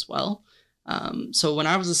projects as well. So when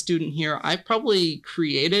I was a student here, I probably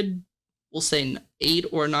created, we'll say 8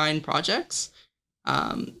 or 9 projects.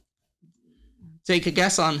 Take a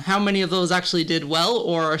guess on how many of those actually did well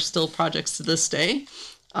or are still projects to this day.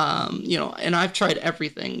 And I've tried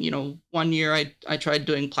everything. 1 year I tried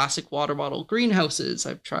doing plastic water bottle greenhouses.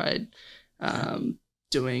 I've tried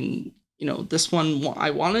doing, this one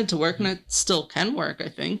I wanted to work, and it still can work, I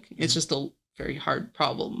think. It's just a very hard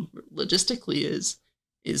problem logistically, is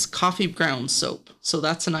is coffee ground soap. So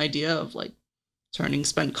that's an idea of like turning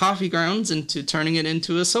spent coffee grounds into turning it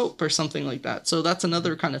into a soap or something like that. So that's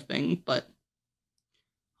another kind of thing, but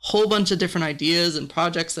whole bunch of different ideas and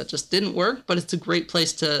projects that just didn't work, but it's a great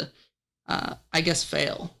place to, I guess,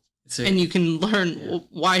 fail. And you can learn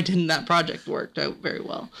why didn't that project work out very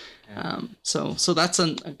well. So that's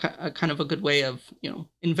a kind of a good way of,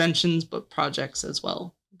 inventions, but projects as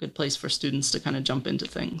well. A good place for students to kind of jump into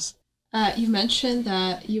things. You mentioned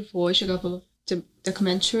that you've watched a couple of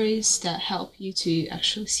documentaries that help you to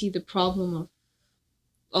actually see the problem of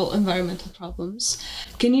all environmental problems.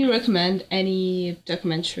 Can you recommend any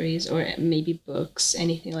documentaries or maybe books,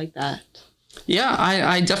 anything like that? Yeah,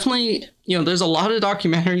 I definitely, there's a lot of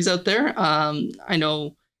documentaries out there. I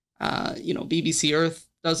know, BBC Earth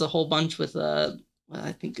does a whole bunch with,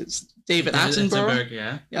 I think it's David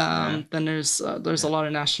Attenborough. Then there's a lot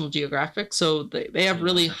of National Geographic. So they have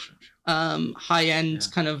really high-end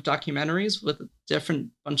kind of documentaries with a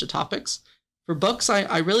different bunch of topics. For books,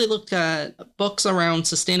 I really looked at books around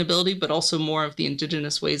sustainability, but also more of the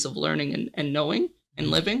indigenous ways of learning and knowing and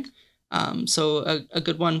living. So a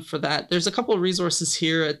good one for that. There's a couple of resources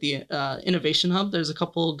here at the Innovation Hub. There's a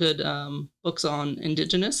couple of good books on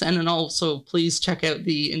Indigenous. And then also please check out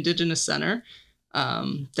the Indigenous Center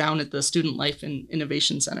down at the Student Life and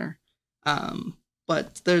Innovation Center.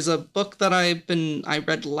 But there's a book that I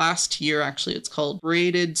read last year, actually. It's called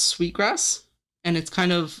Braided Sweetgrass. And it's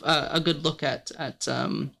kind of a good look at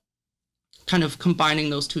kind of combining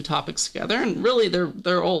those two topics together. And really,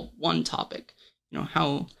 they're all one topic.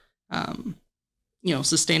 How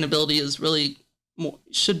sustainability is really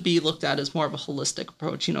should be looked at as more of a holistic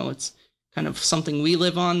approach. It's kind of something we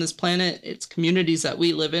live on this planet. It's communities that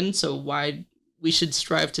we live in. So why we should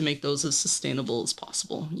strive to make those as sustainable as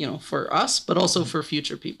possible, for us, but also for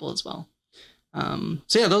future people as well.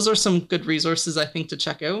 So yeah, those are some good resources, I think, to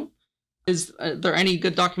check out. Is there any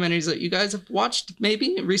good documentaries that you guys have watched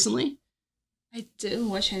maybe recently? I didn't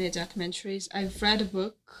watch any documentaries. I've read a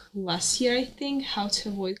book last year, I think, How to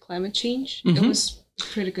Avoid Climate Change. Mm-hmm. It was a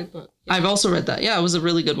pretty good book. Yeah. I've also read that. Yeah, it was a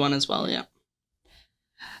really good one as well, yeah.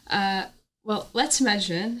 Well, let's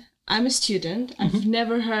imagine I'm a student. Mm-hmm. I've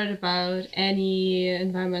never heard about any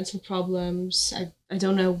environmental problems. I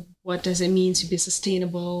don't know what does it mean to be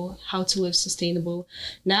sustainable, how to live sustainable.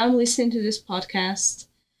 Now I'm listening to this podcast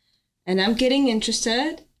and I'm getting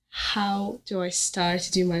interested. How do I start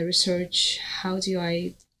to do my research? How to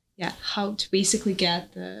basically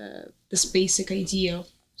get this basic idea of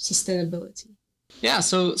sustainability? Yeah,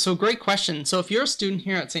 so great question. So if you're a student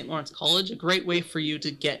here at St. Lawrence College, a great way for you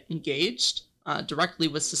to get engaged directly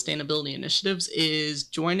with sustainability initiatives is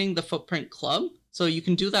joining the Footprint Club. So you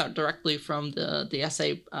can do that directly from the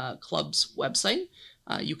SA Club's website.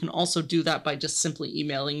 You can also do that by just simply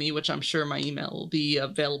emailing me, which I'm sure my email will be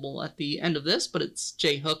available at the end of this, but it's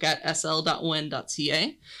jhook@sl.on.ca.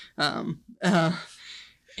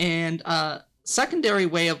 Secondary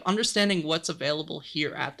way of understanding what's available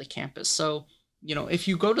here at the campus. So, if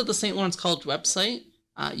you go to the St. Lawrence College website,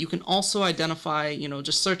 you can also identify,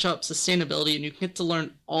 just search up sustainability and you can get to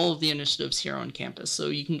learn all of the initiatives here on campus. So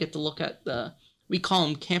you can get to look at we call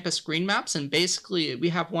them campus green maps, and basically we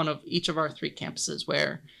have one of each of our 3 campuses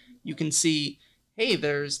where you can see, hey,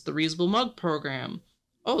 there's the reusable mug program.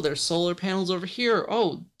 Oh, there's solar panels over here.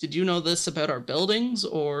 Oh, did you know this about our buildings?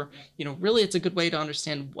 Or, really it's a good way to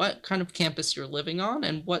understand what kind of campus you're living on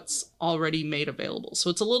and what's already made available. So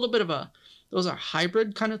it's a little bit of those are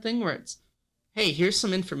hybrid kind of thing where it's, hey, here's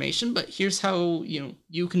some information, but here's how,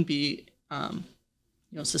 you can be,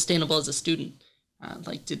 sustainable as a student.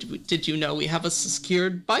 Did you know we have a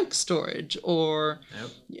secured bike storage? Or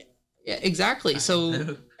nope. Yeah, exactly.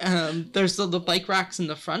 So there's the bike racks in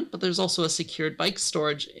the front, but there's also a secured bike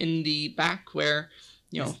storage in the back where,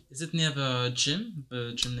 Is it near the gym?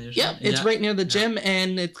 The gymnasium? Yeah, it's right near the gym,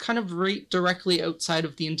 and it's kind of right directly outside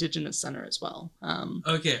of the Indigenous Center as well.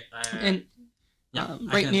 Okay.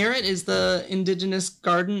 Right near it is the Indigenous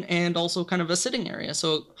Garden and also kind of a sitting area.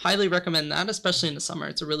 So highly recommend that, especially in the summer.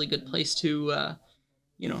 It's a really good place to,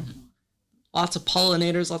 lots of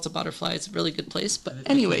pollinators, lots of butterflies, a really good place. But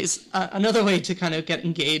anyways, another way to kind of get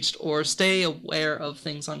engaged or stay aware of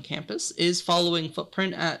things on campus is following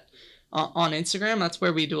Footprint on Instagram. That's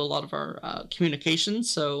where we do a lot of our communications.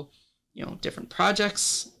 So, different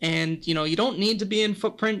projects, and, you don't need to be in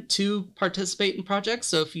Footprint to participate in projects.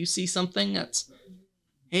 So if you see something that's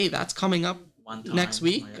coming up next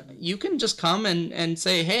week, you can just come and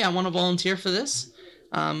say, hey, I want to volunteer for this.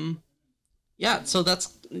 So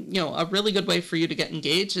that's, a really good way for you to get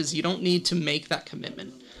engaged is you don't need to make that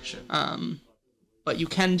commitment. Sure. But you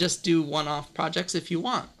can just do one-off projects if you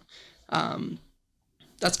want.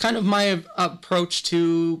 that's kind of my approach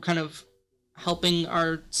to kind of helping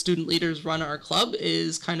our student leaders run our club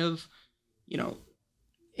is kind of, you know,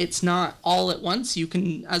 it's not all at once. You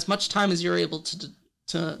can, as much time as you're able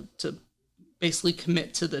to basically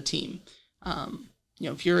commit to the team. You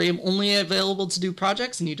know, if you're only available to do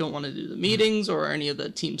projects and you don't want to do the meetings or any of the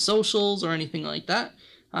team socials or anything like that,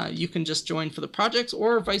 you can just join for the projects,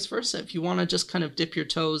 or vice versa. If you want to just kind of dip your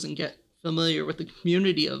toes and get familiar with the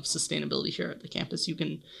community of sustainability here at the campus, you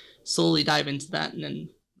can slowly dive into that and then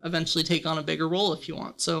eventually take on a bigger role if you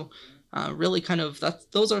want. So really kind of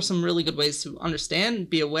those are some really good ways to understand,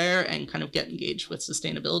 be aware, and kind of get engaged with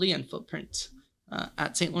sustainability and footprint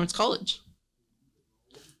at St. Lawrence College.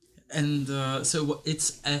 And so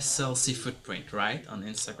it's SLC Footprint, right, on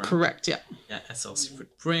Instagram? Correct, yeah. Yeah, SLC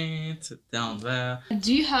Footprint down there.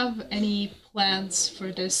 Do you have any plans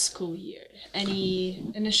for this school year?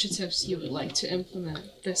 Any initiatives you would like to implement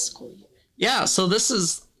this school year? Yeah, so this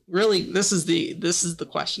is the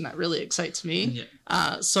question that really excites me.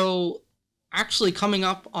 Yeah. So actually coming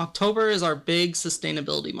up, October is our big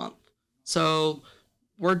sustainability month. So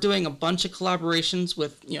we're doing a bunch of collaborations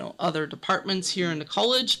with, you know, other departments here in the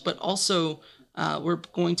college, but also we're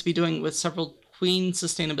going to be doing with several Queen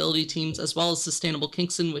sustainability teams, as well as Sustainable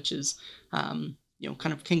Kingston, which is, you know,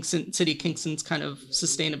 kind of City Kingston's kind of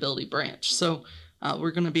sustainability branch. So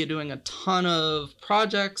we're going to be doing a ton of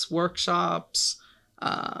projects, workshops,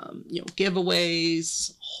 you know,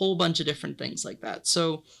 giveaways, a whole bunch of different things like that.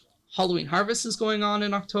 So Halloween Harvest is going on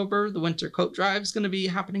in October. The Winter Coat Drive is going to be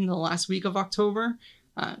happening the last week of October.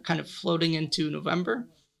 Kind of floating into November.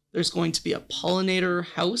 There's going to be a Pollinator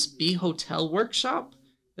House Bee Hotel workshop.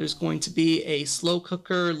 There's going to be a slow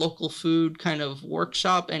cooker local food kind of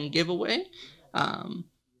workshop and giveaway.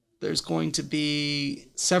 There's going to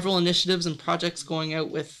be several initiatives and projects going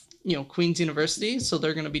out with, you know, Queen's University. So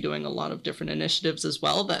they're going to be doing a lot of different initiatives as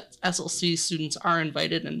well that SLC students are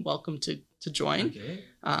invited and welcome to join. Okay.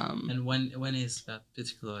 And when is that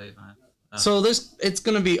particular event? So it's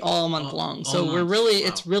going to be all month long. So we're really,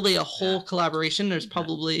 it's really a whole collaboration. There's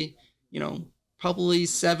probably, you know, probably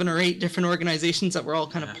 7 or 8 different organizations that we're all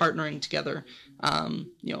kind of partnering together.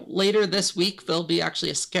 You know, later this week, there'll be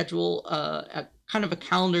actually a schedule, kind of a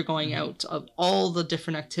calendar going out of all the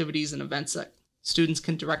different activities and events that students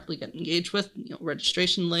can directly get engaged with, you know,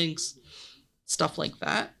 registration links, stuff like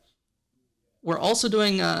that. We're also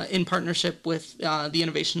doing, in partnership with the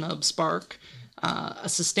Innovation Hub Spark, a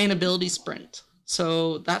sustainability sprint.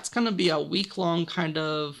 So that's going to be a week-long kind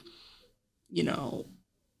of, you know,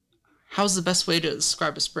 how's the best way to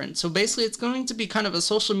describe a sprint? So basically it's going to be kind of a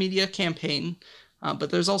social media campaign, but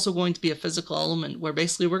there's also going to be a physical element where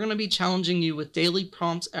basically we're going to be challenging you with daily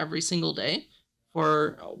prompts every single day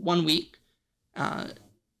for 1 week.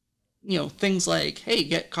 You know, things like, hey,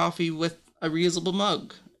 get coffee with a reusable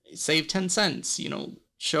mug, save 10 cents, you know,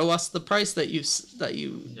 show us the price that you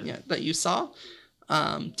saw.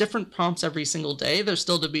 Different prompts every single day. They're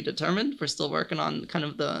still to be determined. We're still working on kind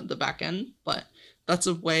of the back end, but that's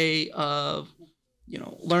a way of, you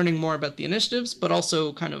know, learning more about the initiatives, but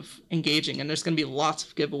also kind of engaging. And there's going to be lots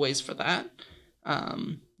of giveaways for that.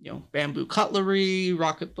 You know, bamboo cutlery,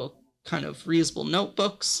 Rocketbook kind of reusable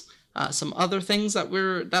notebooks, some other things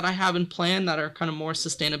that I have in plan that are kind of more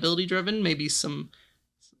sustainability driven. Maybe some,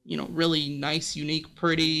 you know, really nice, unique,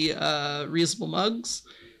 pretty reusable mugs.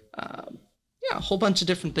 Yeah, a whole bunch of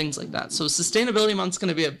different things like that. So Sustainability Month's going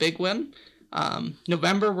to be a big one.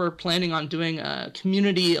 November, we're planning on doing a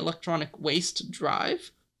community electronic waste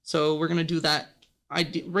drive. So we're going to do that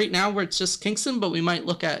right now where it's just Kingston, but we might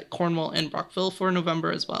look at Cornwall and Brockville for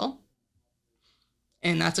November as well.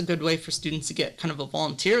 And that's a good way for students to get kind of a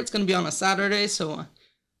volunteer. It's going to be on a Saturday, so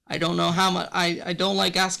I don't know how much. I don't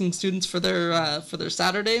like asking students for their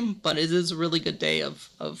Saturday, but it is a really good day of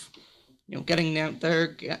you know, getting out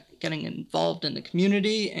there, getting involved in the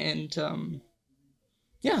community, and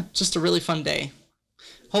yeah, just a really fun day.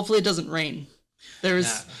 Hopefully it doesn't rain.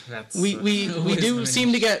 There's we do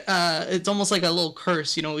seem to get it's almost like a little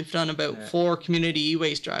curse, you know. We've done about 4 community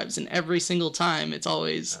e-waste drives, and every single time it's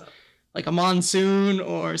always like a monsoon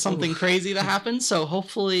or something crazy that happens. So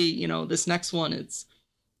hopefully, you know, this next one it's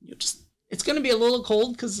going to be a little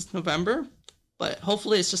cold because it's November, but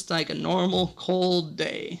hopefully it's just like a normal cold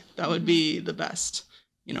day. That would be the best.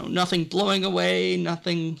 You know, nothing blowing away,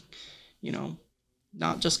 nothing, you know,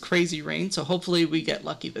 not just crazy rain. So hopefully we get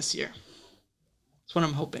lucky this year. That's what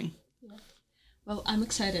I'm hoping. Yeah. Well, I'm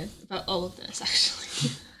excited about all of this,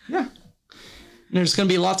 actually. Yeah. And there's going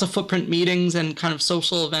to be lots of footprint meetings and kind of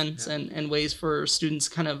social events and ways for students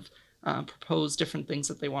to kind of propose different things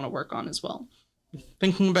that they want to work on as well.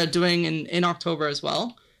 Thinking about doing in October as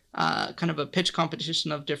well, kind of a pitch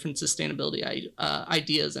competition of different sustainability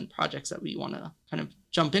ideas and projects that we want to kind of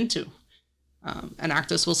jump into. And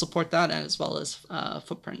Actus will support that, as well as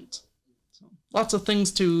Footprint. So lots of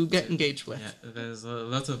things to get engaged with. Yeah, there's a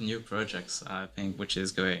lot of new projects, I think, which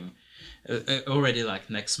is going already like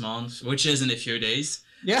next month, which is in a few days.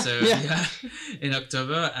 Yeah, So yeah. in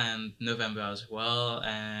October and November as well.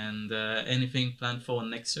 And anything planned for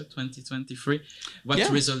next year, 2023? What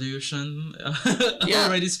Yeah. resolution? Yeah.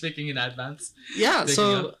 Already speaking in advance. Yeah, Taking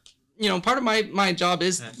so up. part of my job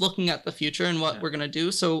is Yeah. looking at the future and what Yeah. we're gonna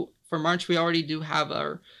do. So for March, we already do have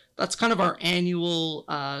that's kind of our annual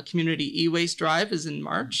community e-waste drive is in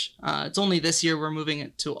March. It's only this year we're moving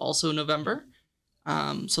it to also November.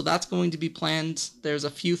 So that's going to be planned. There's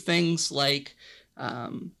a few things like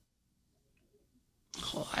I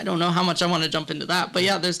don't know how much I want to jump into that, but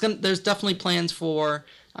yeah, there's definitely plans for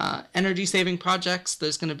energy saving projects.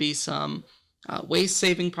 There's going to be some waste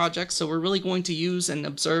saving projects. So we're really going to use and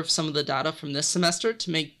observe some of the data from this semester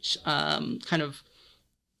to make kind of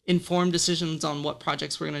informed decisions on what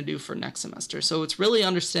projects we're going to do for next semester. So it's really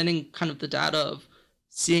understanding kind of the data of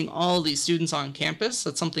seeing all these students on campus.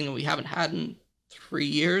 That's something that we haven't had in 3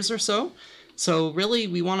 years or so. So really,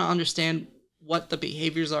 we want to understand what the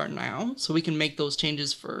behaviors are now, so we can make those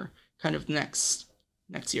changes for kind of next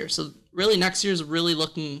year. So really, next year is really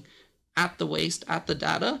looking at the waste, at the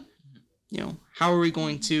data. How are we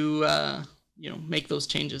going to make those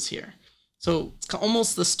changes here? So it's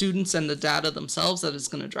almost the students and the data themselves that is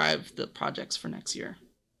going to drive the projects for next year.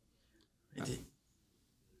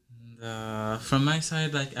 From my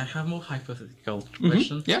side, like I have more hypothetical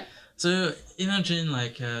question. Yeah. So imagine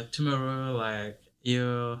like tomorrow, like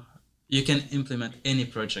you can implement any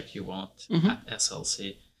project you want at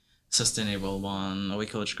SLC, sustainable one or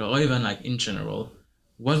ecological, or even like in general.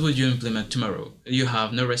 What would you implement tomorrow? You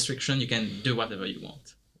have no restriction. You can do whatever you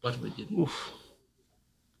want. What would you do? Oof.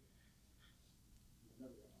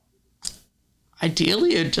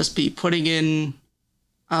 Ideally, it'd just be putting in.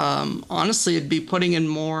 Honestly, it'd be putting in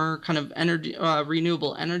more kind of energy,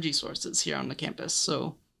 renewable energy sources here on the campus.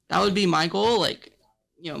 So that would be my goal. Like,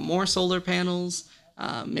 more solar panels.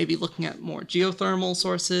 Maybe looking at more geothermal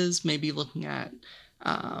sources. Maybe looking at,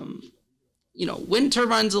 wind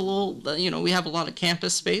turbines a little. We have a lot of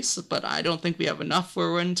campus space, but I don't think we have enough for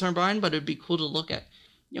a wind turbine. But it'd be cool to look at.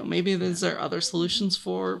 Maybe is there other solutions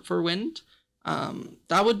for wind.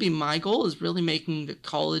 That would be my goal, is really making the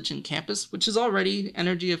college and campus, which is already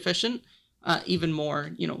energy efficient, even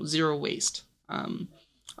more, zero waste.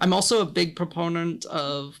 I'm also a big proponent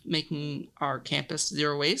of making our campus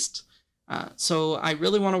zero waste. So I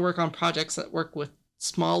really want to work on projects that work with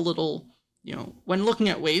small little, when looking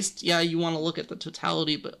at waste, yeah, you want to look at the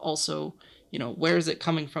totality, but also, where is it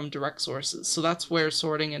coming from, direct sources. So that's where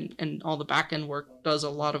sorting and all the back end work does a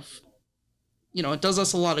lot of, it does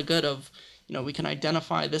us a lot of good of, we can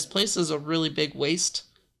identify this place as a really big waste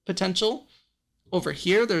potential. Over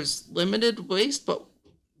here, there's limited waste,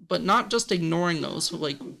 but not just ignoring those.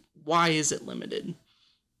 Like, why is it limited?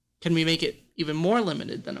 Can we make it even more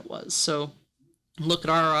limited than it was? So look at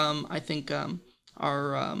our,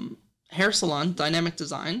 our hair salon, Dynamic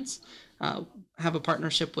Designs, have a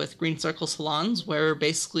partnership with Green Circle Salons, where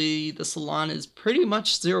basically the salon is pretty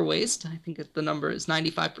much zero waste. I think the number is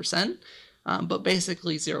 95%. But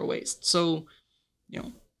basically zero waste. So,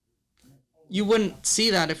 you wouldn't see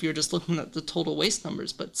that if you're just looking at the total waste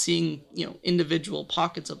numbers, but seeing, individual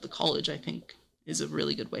pockets of the college, I think, is a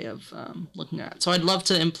really good way of looking at it. So I'd love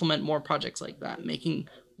to implement more projects like that, making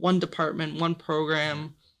one department, one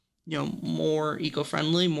program, more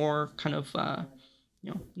eco-friendly, more kind of,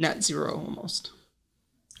 net zero almost.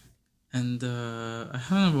 And I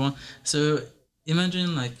have another one. So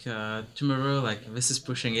imagine like tomorrow, like this is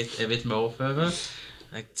pushing it a bit more further.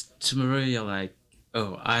 Like tomorrow, you're like,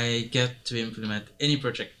 oh, I get to implement any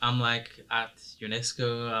project. I'm like at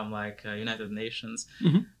UNESCO. I'm like United Nations.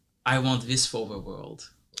 I want this for the world.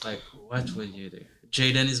 Like, what would you do?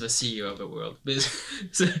 Jaden is the CEO of the world.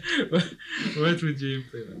 So, what would you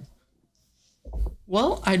implement?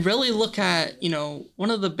 Well, I'd really look at, one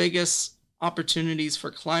of the biggest opportunities for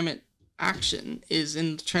climate action is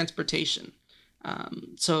in transportation.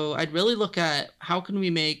 So I'd really look at how can we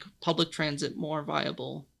make public transit more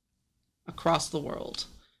viable across the world.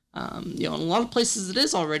 In a lot of places it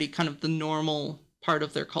is already kind of the normal part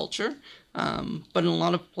of their culture, but in a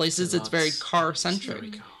lot of places it's very car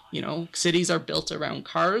centric. Cities are built around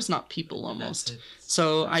cars, not people almost.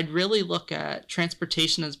 So I'd really look at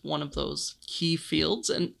transportation as one of those key fields,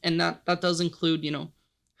 and that does include,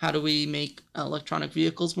 how do we make electronic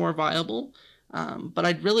vehicles more viable? But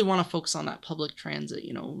I'd really want to focus on that public transit,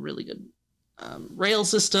 really good rail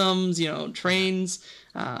systems, trains,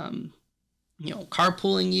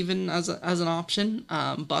 carpooling even as an option,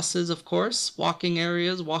 buses, of course, walking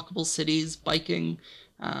areas, walkable cities, biking,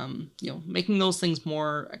 making those things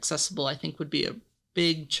more accessible, I think would be a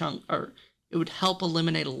big chunk, or it would help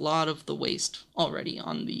eliminate a lot of the waste already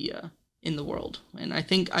on the in the world. And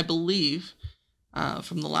I believe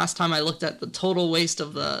from the last time I looked at the total waste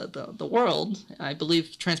of the world, I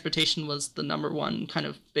believe transportation was the number one kind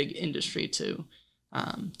of big industry to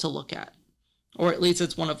look at, or at least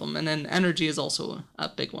it's one of them. And then energy is also a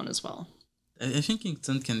big one as well. I think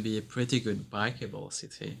Kingston can be a pretty good bikeable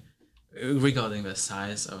city regarding the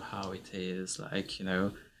size of how it is. Like,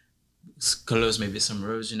 close maybe some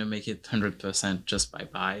roads, make it 100% just by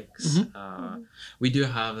bikes. We do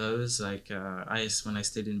have those. Like when I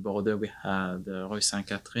stayed in Bordeaux, we had Rue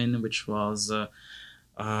Sainte-Catherine, which was a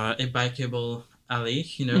bikeable alley.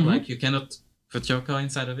 Like you cannot put your car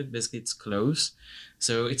inside of it. Basically, it's closed.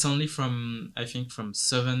 So it's only from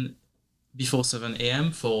 7 before 7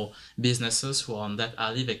 a.m. for businesses who are on that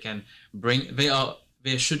alley.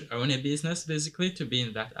 They should own a business basically to be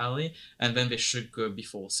in that alley, and then they should go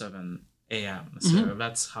before 7 a.m. So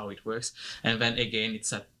that's how it works. And then again,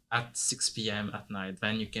 it's at 6 p.m. at night.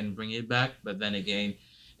 Then you can bring it back, but then again,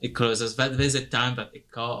 it closes. But there's a time that a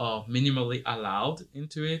car are minimally allowed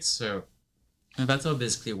into it. So and that's all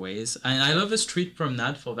basically ways. And I love the street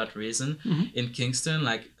promenade for that reason. In Kingston,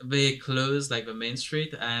 like they close like the main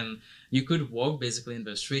street, and you could walk basically in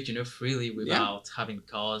the street, freely without having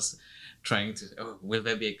cars trying to, will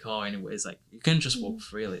there be a car anyways? Like you can just walk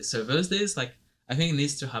freely. So those days, like I think it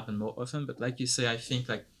needs to happen more often. But like you say, I think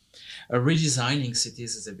like redesigning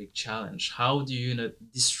cities is a big challenge. How do you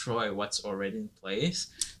destroy what's already in place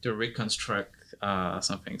to reconstruct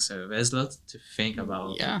something? So there's lots to think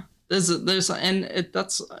about. Yeah.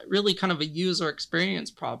 That's really kind of a user experience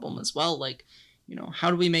problem as well. Like,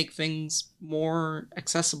 how do we make things more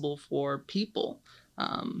accessible for people?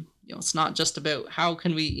 It's not just about how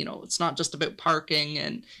can we, it's not just about parking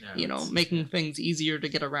and, making things easier to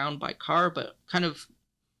get around by car, but kind of,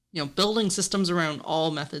 building systems around all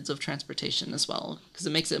methods of transportation as well, because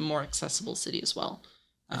it makes it a more accessible city as well.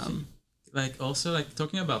 Also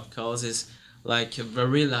talking about cars is like the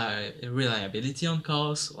reliability on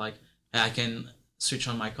cars. Like I can switch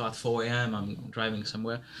on my car at 4 a.m. I'm driving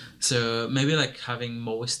somewhere. So maybe like having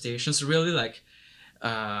more stations, really like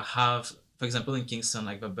have, for example, in Kingston,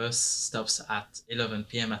 like the bus stops at 11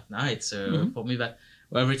 p.m. at night. So for me,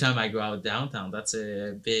 every time I go out downtown, that's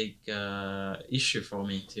a big issue for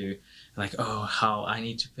me to like, how I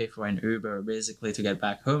need to pay for an Uber basically to get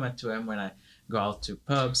back home at 2 a.m. when I go out to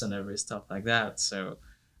pubs and every stuff like that. So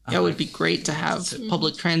it would be great to have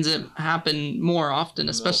public transit happen more often,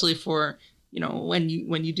 especially for, when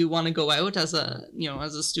you do want to go out as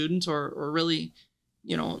a student or really,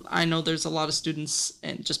 I know there's a lot of students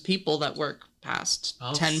and just people that work past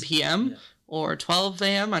 10 p.m. or 12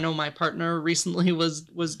 a.m. I know my partner recently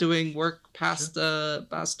was doing work past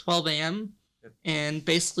 12 a.m. and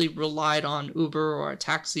basically relied on Uber or a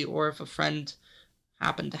taxi, or if a friend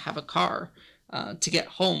happened to have a car, to get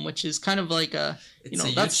home, which is kind of like it's a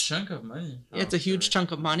huge chunk of money. It's a huge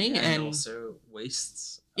chunk of money, and also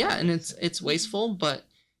wastes. And it's wasteful, but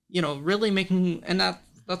really making, and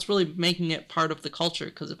that's really making it part of the culture,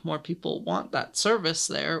 because if more people want that service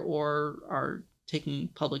there or are taking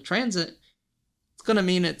public transit, it's going to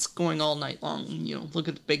mean it's going all night long. Look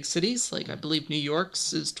at the big cities, like I believe New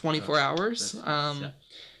York's is 24 hours.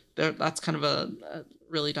 That's kind of a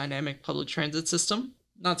really dynamic public transit system.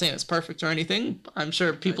 Not saying it's perfect or anything. I'm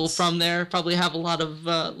sure people from there probably have a lot of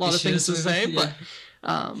things to say, but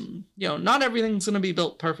not everything's going to be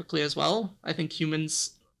built perfectly as well. I think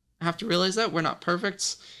humans have to realize that we're not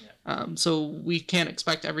perfect, so we can't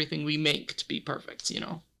expect everything we make to be perfect.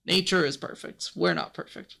 Nature is perfect. We're not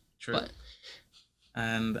perfect. True.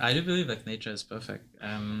 And I do believe like nature is perfect,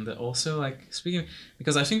 and also like speaking,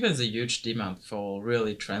 because I think there's a huge demand for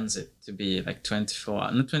really transit to be like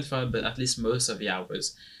 24, not 24, but at least most of the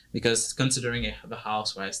hours, because considering the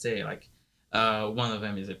house where I stay, like one of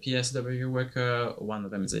them is a PSW worker, one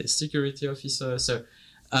of them is a security officer, so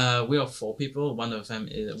we are 4 people. One of them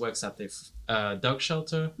works at the dog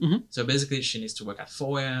shelter, so basically she needs to work at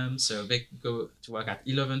 4 a.m. so they go to work at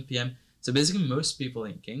 11 p.m. So basically, most people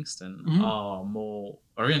in Kingston are more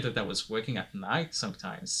oriented towards working at night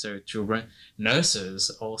sometimes. So to run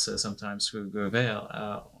nurses also sometimes who go there,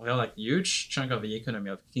 they're like huge chunk of the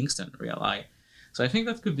economy of Kingston, really. So I think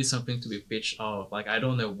that could be something to be pitched of. Like, I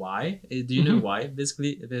don't know why. Do you know why?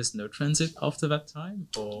 Basically, there's no transit after that time,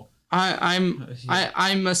 or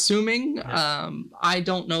I'm assuming. I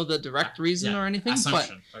don't know the direct reason or anything,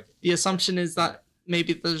 assumption. but the assumption is that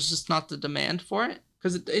maybe there's just not the demand for it,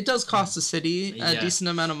 because it does cost the city a decent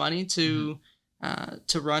amount of money to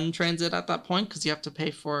run transit at that point, because you have to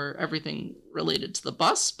pay for everything related to the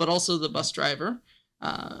bus, but also the bus driver,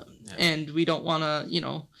 and we don't want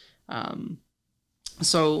to,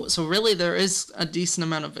 So really there is a decent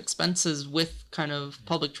amount of expenses with kind of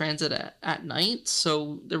public transit at night.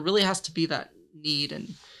 So there really has to be that need.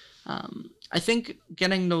 And I think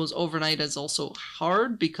getting those overnight is also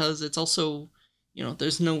hard, because it's also,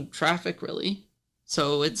 there's no traffic really.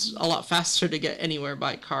 So it's a lot faster to get anywhere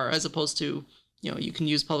by car, as opposed to, you can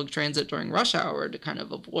use public transit during rush hour to kind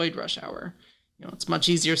of avoid rush hour. It's much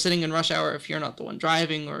easier sitting in rush hour if you're not the one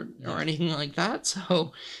driving or anything like that.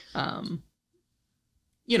 So,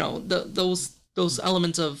 those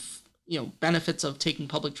elements of, benefits of taking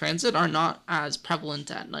public transit are not as prevalent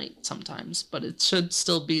at night sometimes, but it should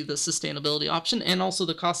still be the sustainability option and also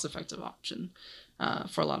the cost-effective option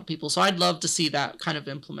for a lot of people. So I'd love to see that kind of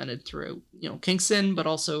implemented through, Kingston, but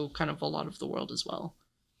also kind of a lot of the world as well.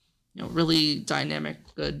 Really dynamic,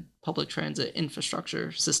 good public transit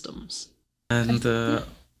infrastructure systems. And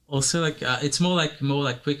also, it's more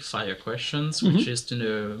like quick fire questions, which is to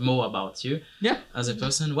know more about you as a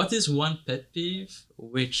person. What is one pet peeve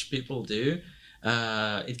which people do?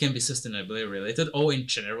 It can be sustainably related or in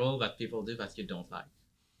general that people do that you don't like.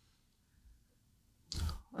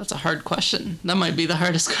 That's a hard question. That might be the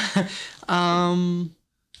hardest. I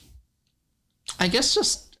guess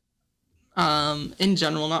just in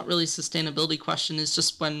general, not really sustainability question, is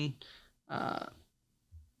just when.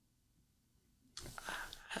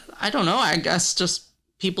 I don't know. I guess just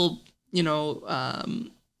people,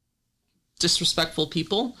 disrespectful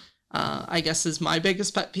people, I guess is my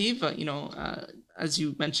biggest pet peeve. As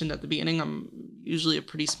you mentioned at the beginning, I'm usually a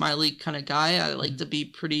pretty smiley kind of guy. I like to be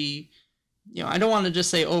pretty, I don't want to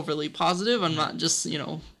just say overly positive. I'm not just,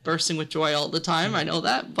 bursting with joy all the time. I know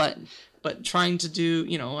that, but trying to do,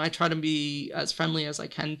 I try to be as friendly as I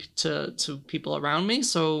can to people around me.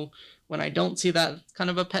 So when I don't see that kind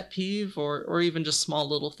of a pet peeve, or even just small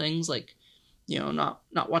little things like, not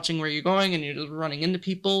watching where you're going and you're just running into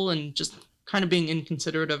people and just kind of being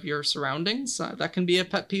inconsiderate of your surroundings, that can be a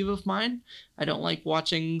pet peeve of mine. I don't like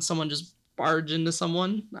watching someone just barge into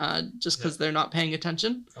someone just because they're not paying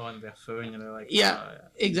attention. On their phone, they're like,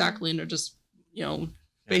 exactly. And they're just,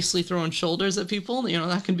 basically throwing shoulders at people,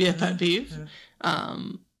 that can be a pet peeve.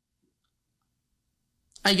 I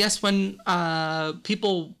guess when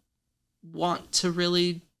people want to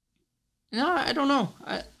really, I don't know.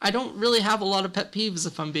 I don't really have a lot of pet peeves,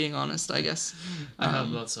 if I'm being honest, I guess. I have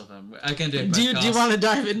lots of them. I can do a do you want to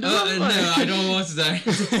dive into them? No, I don't want to dive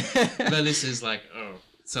into but this is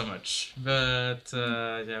so much. But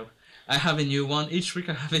I have a new one. Each week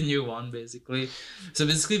I have a new one, basically. So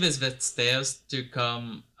basically there's that stairs to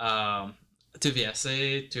come to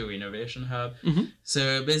VSA, to Innovation Hub. Mm-hmm.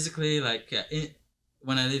 So basically,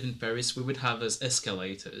 when I live in Paris, we would have those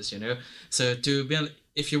escalators, So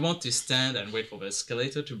if you want to stand and wait for the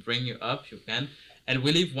escalator to bring you up, you can. And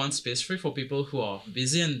we leave one space free for people who are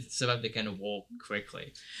busy and so that they can walk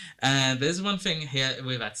quickly. And there's one thing here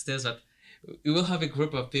with that stairs, that you will have a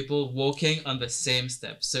group of people walking on the same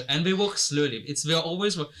steps. And they walk slowly. They're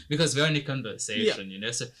always because they're in a conversation,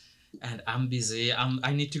 So, and I'm busy.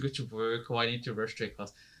 I need to go to work, or I need to rush to a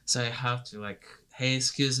class. So I have to hey,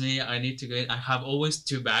 excuse me, I need to go in. I have always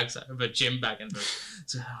 2 bags. I have a gym bag and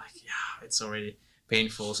so I'm it's already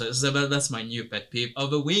painful. So that's my new pet peeve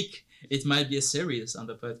of the week. It might be a series on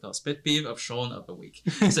the podcast. Pet peeve of Sean of the week.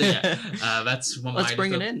 So that's one. Let's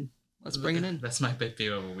bring it in. That's my pet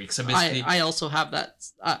peeve of the week. So basically, I also have that.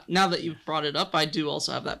 Now that you've brought it up, I do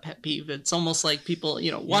also have that pet peeve. It's almost like people,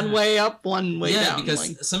 one way up, one way down. Yeah,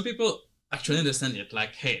 because some people actually understand it.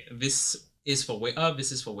 Hey, this is for way up,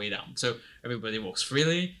 this is for way down. So everybody walks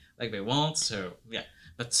freely, like they want. So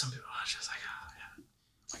but some people are just oh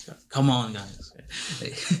my god, come on, guys.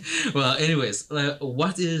 Well, anyways,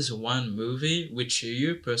 what is one movie which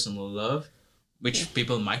you personally love, which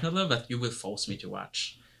people might not love, that you will force me to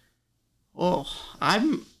watch? Oh,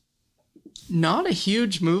 I'm not a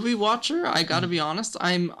huge movie watcher. I gotta be honest.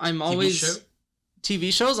 I'm always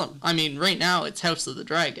TV shows. I mean, right now it's House of the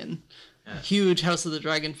Dragon. Huge House of the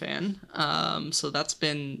Dragon fan. So that's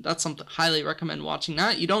something highly recommend watching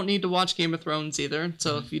that. You don't need to watch Game of Thrones either.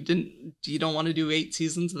 So if you don't want to do 8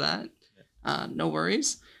 seasons of that, no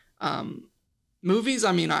worries. Movies,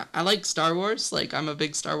 I mean, I like Star Wars. I'm a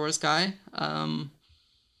big Star Wars guy. I'm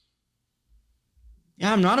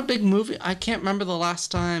not a big movie. I can't remember the last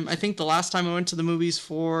time. I think the last time I went to the movies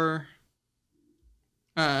for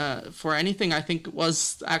for anything, I think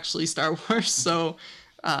was actually Star Wars. So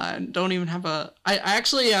don't even have a. I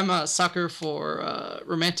actually am a sucker for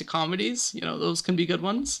romantic comedies. You know, those can be good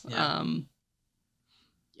ones. Yeah.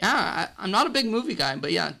 I'm not a big movie guy,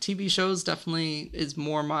 but yeah, TV shows definitely is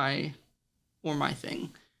more my thing.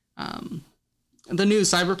 The new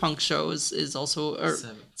Cyberpunk show is also, or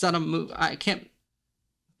Seven. is that a movie? I can't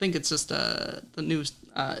think it's just the new.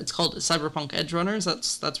 It's called Cyberpunk Edge Runners.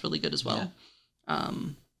 That's really good as well.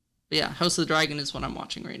 But yeah, House of the Dragon is what I'm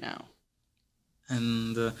watching right now.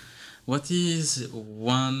 And what is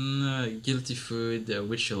one guilty food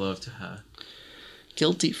which you love to have?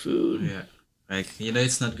 Guilty food. Yeah. Like, you know,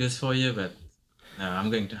 it's not good for you, but I'm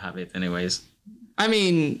going to have it anyways. I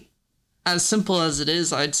mean, as simple as it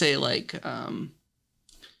is, I'd say like I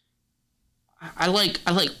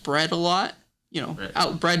like bread a lot. You know,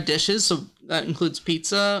 Bread. bread dishes. So that includes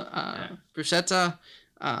pizza, bruschetta.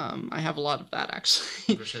 I have a lot of that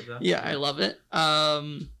actually. Bruschetta? Yeah, I love it.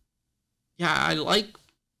 Yeah,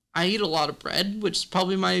 I eat a lot of bread, which is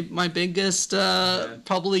probably my biggest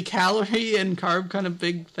probably calorie and carb kind of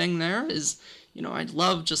big thing there is, you know, I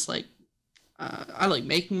love just like I like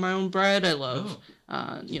making my own bread. I love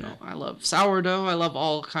I love sourdough. I love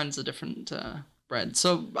all kinds of different bread.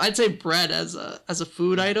 So I'd say bread as a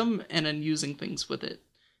food item and then using things with it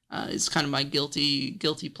is kind of my guilty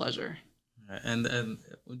pleasure. And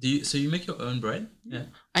do you, so you make your own bread? Yeah.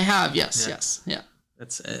 I have, yes, Yeah. yes, yeah.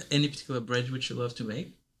 That's any particular bread which you love to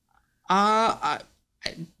make?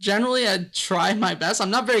 Generally I try my best. I'm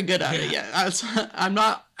not very good at it yet. I'm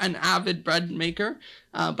not an avid bread maker,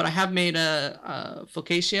 but I have made a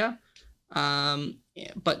focaccia,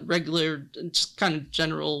 but regular, just kind of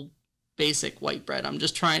general, basic white bread. I'm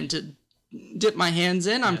just trying to dip my hands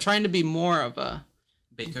in. I'm trying to be more of a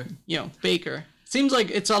Baker? baker. Seems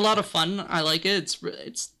like it's a lot of fun. I like it.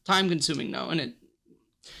 It's time consuming though, and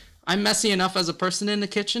I'm messy enough as a person in the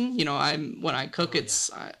kitchen. You know, when I cook,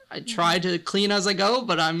 I try to clean as I go,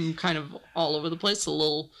 but I'm kind of all over the place. A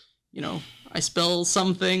little, you know, I spill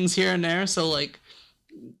some things here and there, so like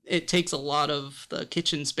it takes a lot of the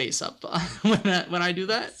kitchen space up when I do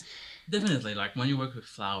that. Definitely, like when you work with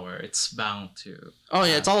flour, it's bound to. Oh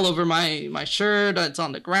yeah, it's all over my shirt. It's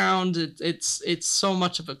on the ground. It's so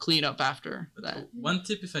much of a cleanup after that. One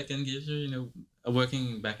tip, if I can give you, you know,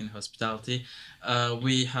 working back in hospitality,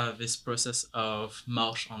 we have this process of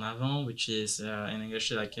marche en avant, which is in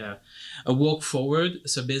English like a walk forward.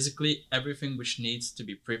 So basically, everything which needs to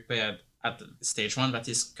be prepared at the stage one, that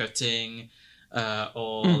is cutting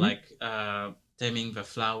or like taming the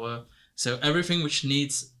flour. So everything which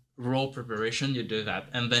needs raw preparation, you do that,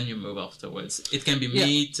 and then you move afterwards. It can be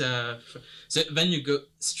meat. So then you go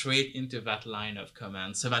straight into that line of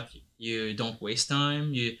command, so that you don't waste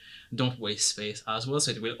time, you don't waste space as well.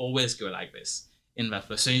 So it will always go like this in that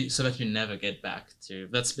flow, so that you never get back to.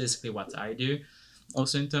 That's basically what I do.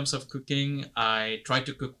 Also, in terms of cooking, I try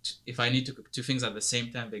to cook. If I need to cook two things at the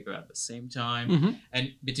same time, they go at the same time.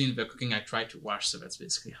 And between the cooking, I try to wash. So that's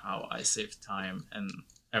basically how I save time and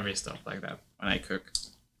every stuff like that when I cook.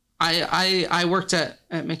 I worked at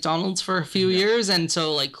McDonald's for a few years, and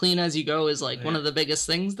so like clean as you go is like one of the biggest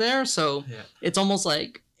things there. So it's almost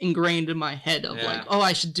like ingrained in my head of like, oh,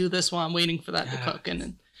 I should do this while I'm waiting for that to cook,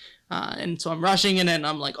 and so I'm rushing, and then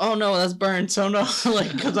I'm like, oh no, that's burnt. So no,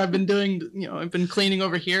 like because I've been doing, I've been cleaning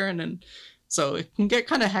over here, and then so it can get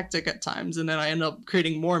kind of hectic at times, and then I end up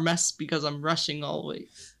creating more mess because I'm rushing all the way.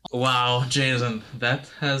 Wow, Jason, that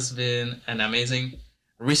has been an amazing,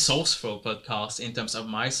 resourceful podcast in terms of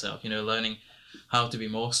myself, learning how to be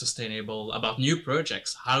more sustainable about new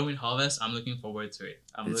projects. Halloween Harvest, I'm looking forward to it.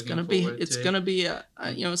 It's gonna be good. It's gonna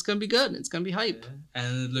be hype. Yeah.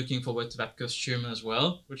 And looking forward to that costume as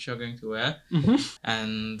well, which you're going to wear.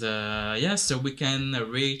 And so we can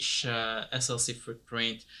reach SLC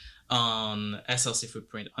Footprint on SLC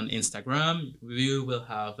Footprint on Instagram. We will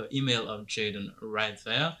have the email of Jaden right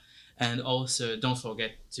there. And also, don't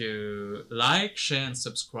forget to like, share, and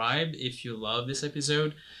subscribe if you love this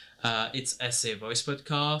episode. It's SA Voice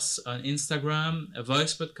Podcast on Instagram, a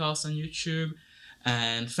Voice Podcast on YouTube.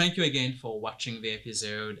 And thank you again for watching the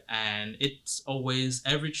episode. And it's always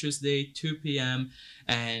every Tuesday, 2 p.m.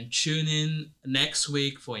 And tune in next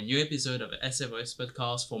week for a new episode of the SA Voice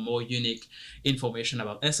Podcast for more unique information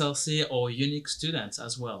about SLC or unique students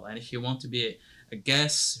as well. And if you want to be a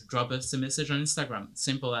guest, drop us a message on Instagram.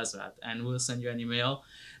 Simple as that. And we'll send you an email.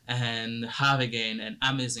 And have again an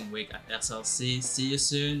amazing week at SLC. See you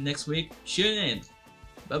soon next week. Tune in.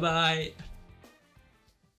 Bye-bye.